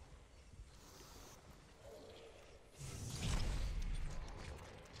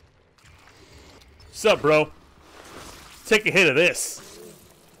 What's up, bro? Take a hit of this.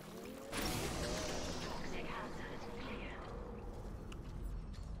 Toxic hazard clear.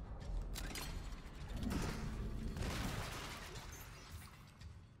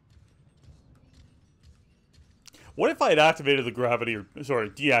 What if I had activated the gravity, or sorry,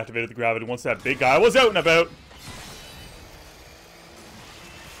 deactivated the gravity once that big guy was out and about?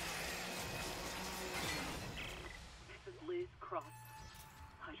 This is Liz Cross.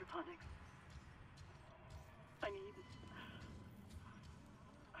 Hydroponics. I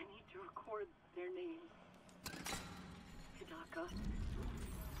need to record their names. Hidaka.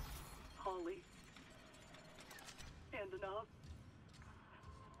 Holly. Andanov.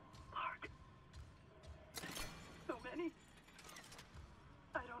 Park. So many.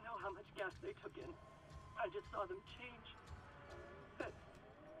 I don't know how much gas they took in. I just saw them change. That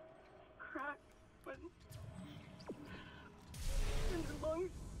crack when their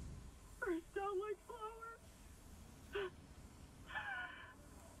lungs burst out like flowers.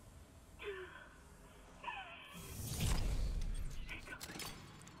 Jacob.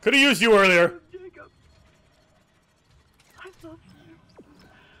 Could have used you earlier. Jacob. I love you.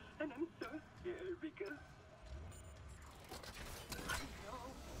 And I'm so scared because I know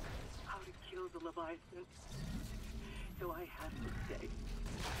how to kill the Leviathan. So I have to stay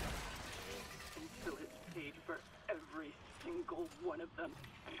until it's paid for every single one of them.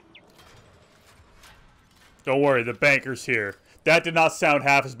 Don't worry, the banker's here. That did not sound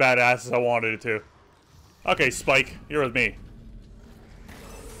half as badass as I wanted it to. Okay, Spike, you're with me.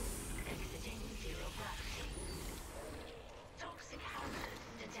 Exiting zero gravity. Toxic hazard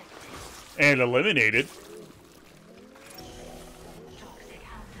detected. And eliminated. Toxic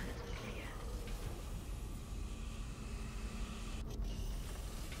hazard clear.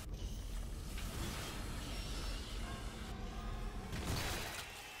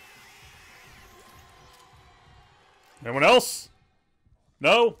 Anyone else?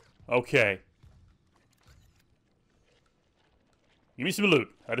 No? Okay. Give me some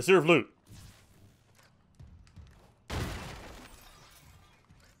loot. I deserve loot.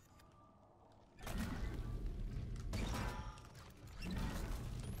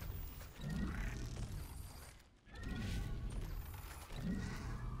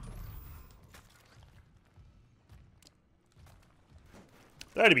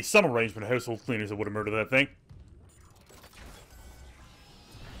 There had to be some arrangement of household cleaners that would have murdered that thing.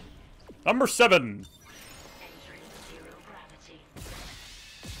 Number 7. Entering zero gravity.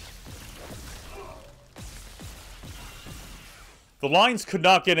 The lines could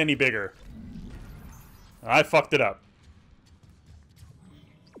not get any bigger. I fucked it up.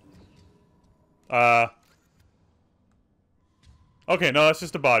 Okay, no, that's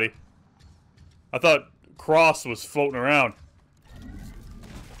just a body. I thought Cross was floating around.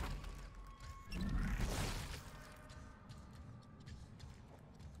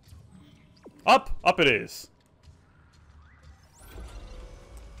 Up! Up it is.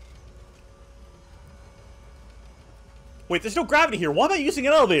 Wait, there's no gravity here. Why am I using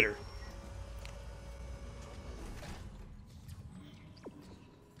an elevator?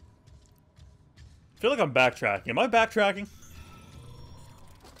 I feel like I'm backtracking. Am I backtracking?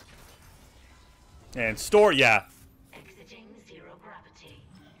 And store, yeah. Exiting zero gravity.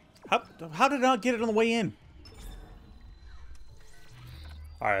 How did I not get it on the way in?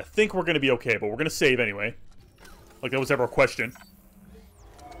 Alright, I think we're going to be okay, but we're going to save anyway. Like that was ever a question.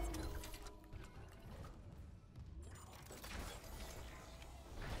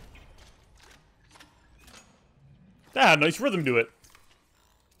 That had a nice rhythm to it.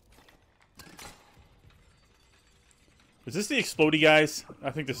 Is this the explodey guys?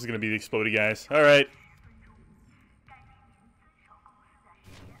 I think this is going to be the explodey guys. Alright.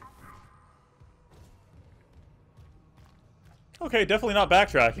 Okay, definitely not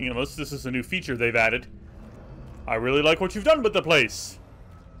backtracking unless this is a new feature they've added. I really like what you've done with the place.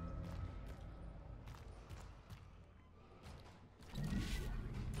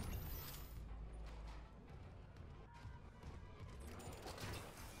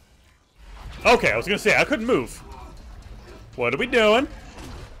 Okay, I was gonna say, I couldn't move. What are we doing?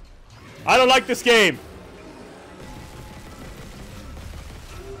 I don't like this game.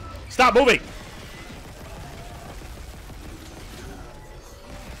 Stop moving.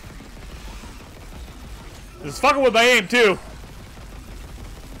 This is fucking with my aim, too.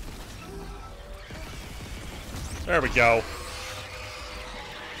 There we go.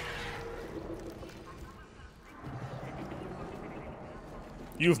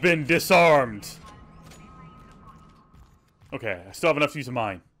 You've been disarmed. Okay, I still have enough to use of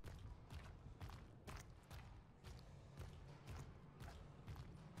mine.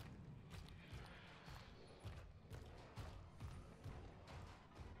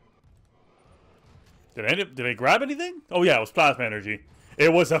 Did I grab anything? Oh yeah, it was plasma energy.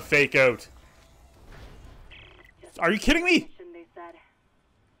 It was a fake out. Are you kidding me? They said,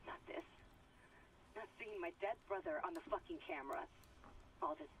 not this. Not seeing my dead brother on the fucking camera.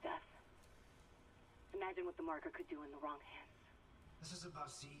 All this death. Imagine what the marker could do in the wrong hands. This is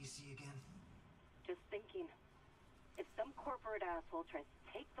about CEC again. Just thinking, if some corporate asshole tries to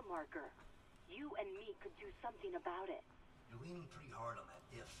take the marker, you and me could do something about it. You're leaning pretty hard on that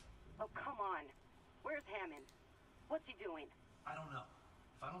if. Oh, come on. Where's Hammond? What's he doing? I don't know.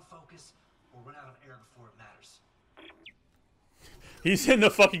 If I don't focus, we'll run out of air before it matters. He's in the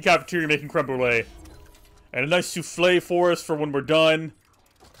fucking cafeteria making creme brulee. And a nice souffle for us for when we're done.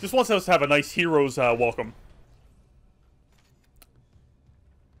 Just wants us to have a nice hero's welcome.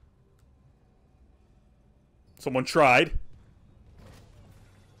 Someone tried.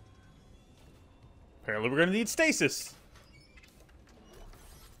 Apparently we're gonna need stasis.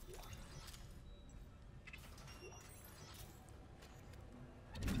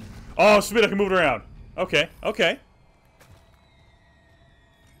 Oh, sweet, I can move it around. Okay, okay.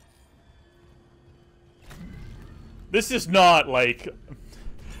 This is not, like,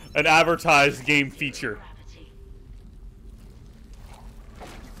 an advertised game feature.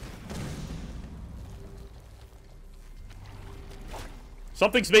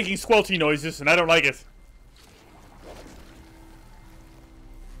 Something's making squelchy noises, and I don't like it.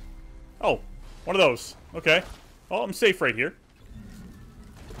 Oh, one of those. Okay. Well, I'm safe right here.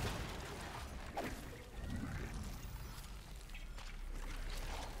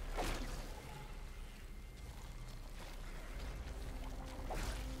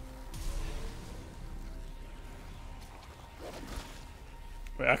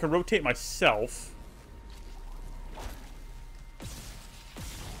 Wait, I can rotate myself.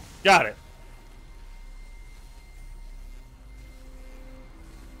 Got it.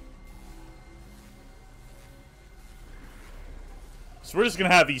 So we're just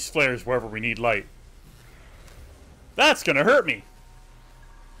gonna have these flares wherever we need light. That's gonna hurt me.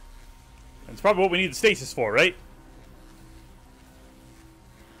 That's probably what we need the stasis for, right?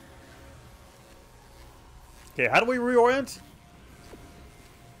 Okay, how do we reorient?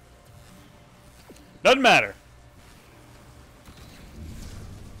 Doesn't matter.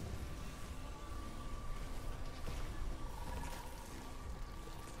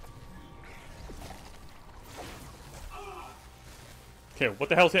 Okay, what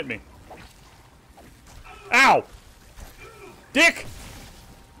the hell's hit me? Ow! Dick!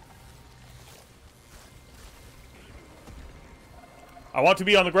 I want to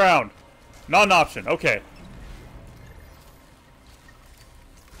be on the ground. Not an option. Okay.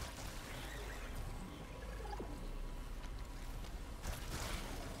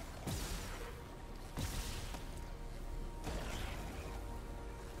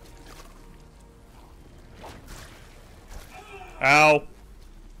 Ow.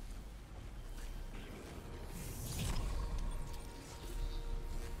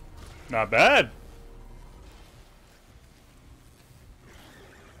 Not bad.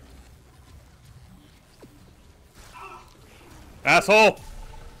 Asshole.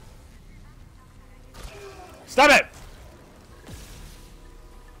 Stop it.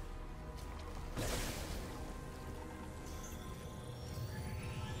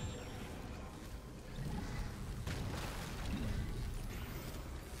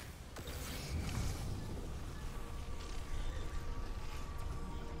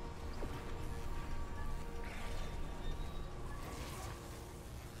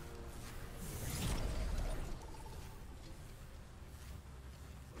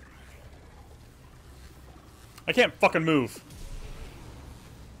 I can't fucking move.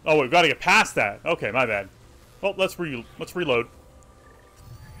 Oh, we've got to get past that. Okay, my bad. Well, let's reload.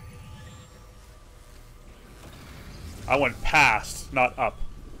 I went past, not up.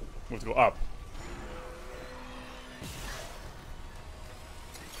 We have to go up.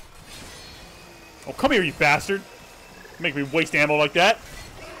 Oh, come here, you bastard. Make me waste ammo like that.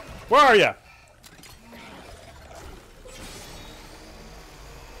 Where are you?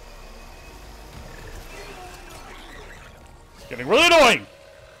 Getting really annoying!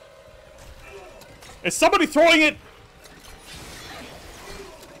 Is somebody throwing it?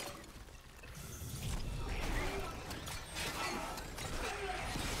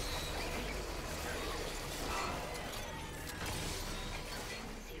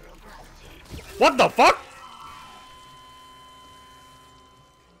 What the fuck?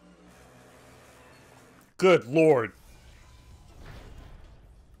 Good lord.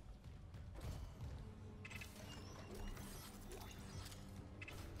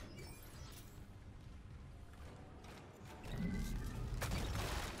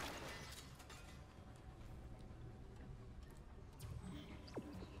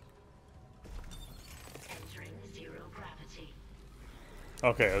 Entering zero gravity.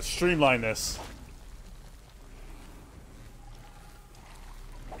 Okay, let's streamline this.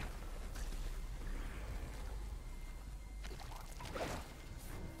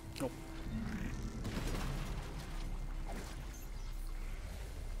 Nope.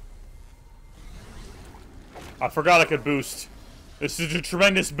 I forgot I could boost. This is a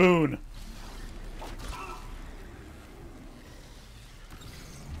tremendous boon.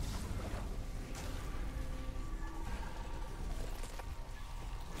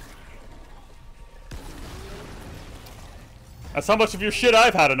 That's how much of your shit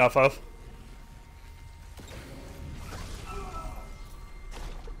I've had enough of.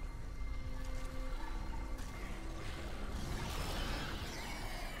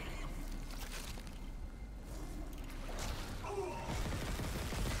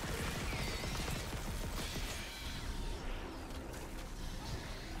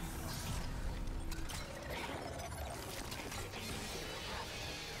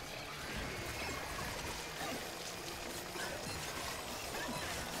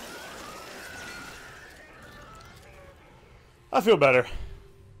 I feel better.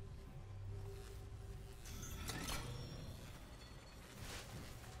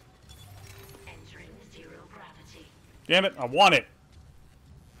 Entering zero gravity. Damn it, I want it.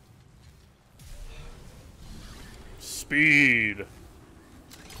 Speed.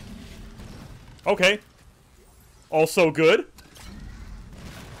 Okay. Also good.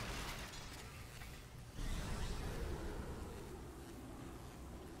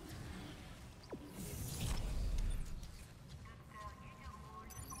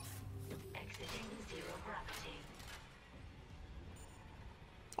 Exiting zero gravity.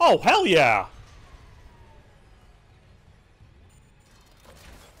 Oh, hell yeah.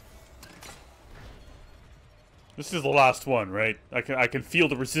 This is the last one, right? I can feel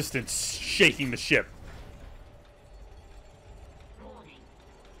the resistance shaking the ship. Warning.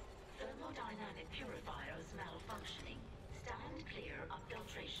 Thermodynamic purifiers malfunctioning. Stand clear of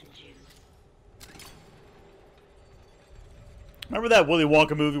filtration tubes. Remember that Willy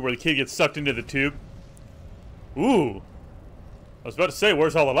Wonka movie where the kid gets sucked into the tube? Ooh. I was about to say,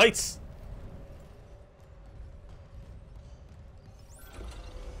 where's all the lights?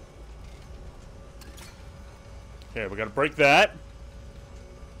 Okay, we gotta break that.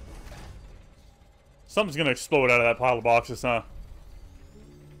 Something's gonna explode out of that pile of boxes, huh?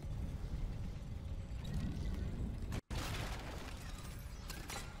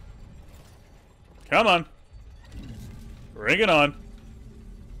 Come on. Bring it on.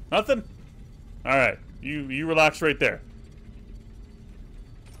 Nothing? Alright. You relax right there.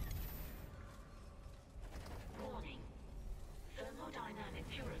 Warning. Thermodynamic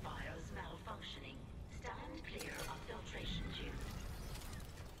purifiers malfunctioning. Stand clear of filtration tubes.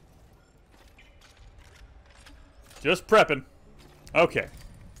 Just prepping. Okay.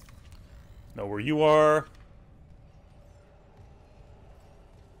 Know where you are.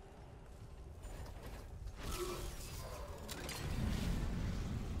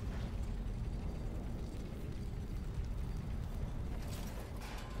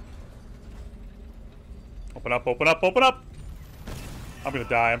 Open up, open up, open up! I'm gonna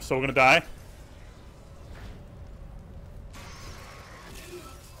die. I'm so gonna die.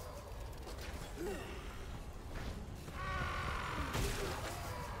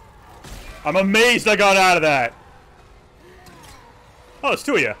 I'm amazed I got out of that. Oh, it's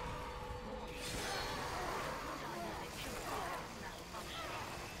two of you.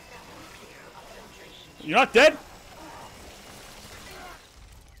 You're not dead?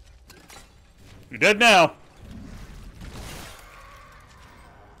 You're dead now.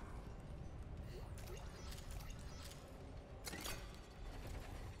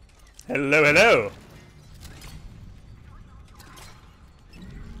 Hello, hello.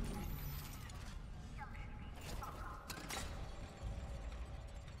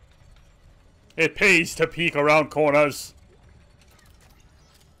 It pays to peek around corners.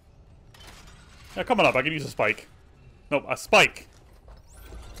 Yeah, come on up. I can use a spike. Nope, a spike.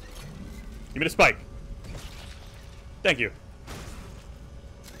 Give me the spike. Thank you.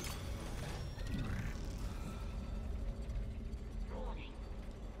 Warning.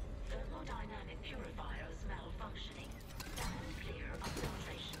 Thermodynamic purifiers malfunctioning. Stand clear of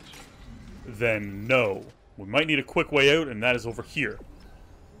filtration tube. Then no. We might need a quick way out, and that is over here.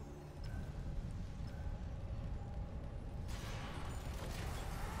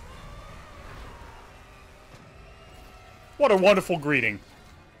 What a wonderful greeting.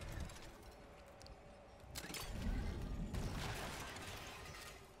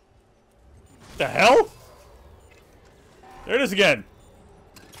 The hell? There it is again.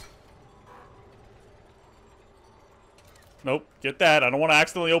 Nope, get that. I don't want to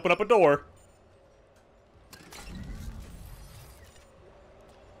accidentally open up a door.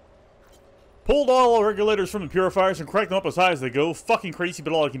 Pulled all regulators from the purifiers and cranked them up as high as they go. Fucking crazy,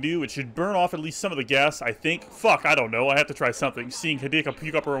 but all I can do. It should burn off at least some of the gas, I think. Fuck, I don't know. I have to try something. Seeing Hideka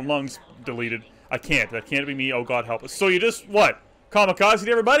puke up her own lungs deleted. I can't. That can't be me. Oh, God help us. So you just, what? Kamikaze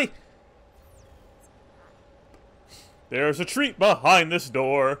everybody? There's a treat behind this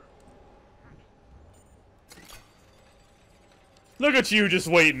door. Look at you just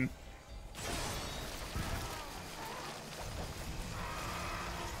waiting.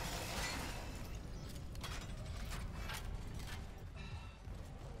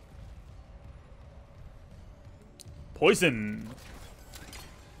 Poison.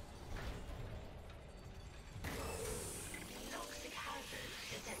 Toxic hazard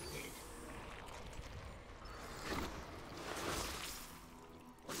detected.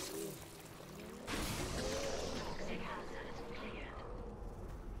 Toxic hazard cleared.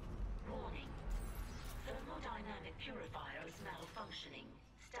 Warning. Thermodynamic purifiers malfunctioning.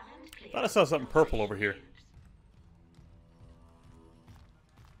 Stand clear. Thought I saw something purple over here.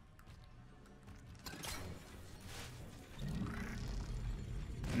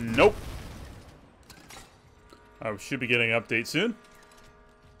 Nope. I should be getting an update soon.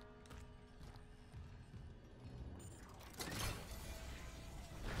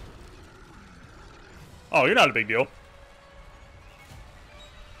 Oh, you're not a big deal.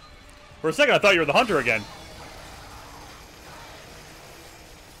 For a second, I thought you were the hunter again.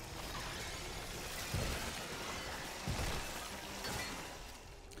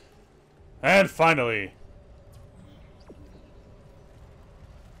 And finally.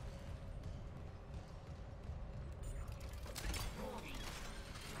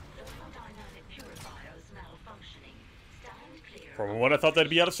 Thermodynamic purifiers malfunctioning. Stand clear. For a moment, I thought they'd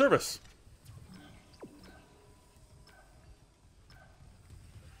be out of service.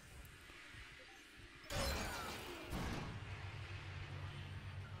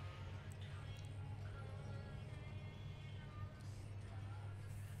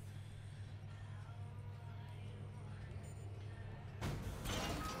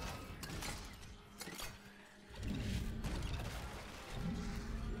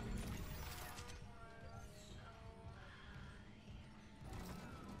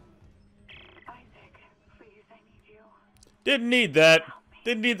 Didn't need that.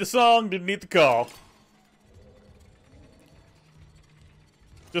 Didn't need the song, didn't need the call.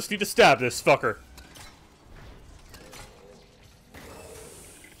 Just need to stab this fucker.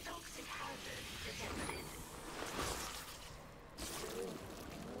 Toxic hazard detected.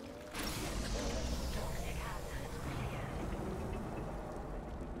 Toxic hazard cleared.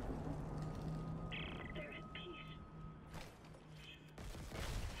 They're at peace.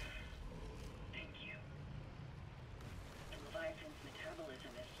 Thank you. The Leviathan's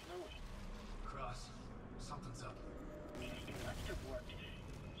metabolism is slowing. Cross, something's up. It must have worked.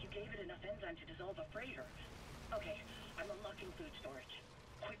 You gave it enough enzyme to dissolve a freighter. Okay, I'm unlocking food storage.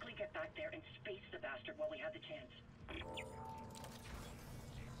 Quickly get back there and space the bastard while we have the chance.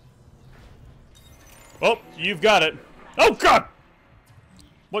 Oh, you've got it. Oh, God!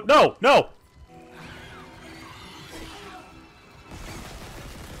 What? No, no!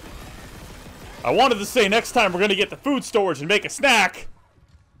 I wanted to say next time we're gonna get the food storage and make a snack.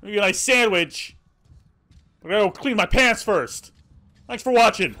 Maybe a nice sandwich. I'm gonna go clean my pants first. Thanks for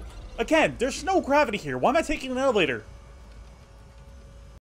watching. Again, there's no gravity here. Why am I taking an elevator?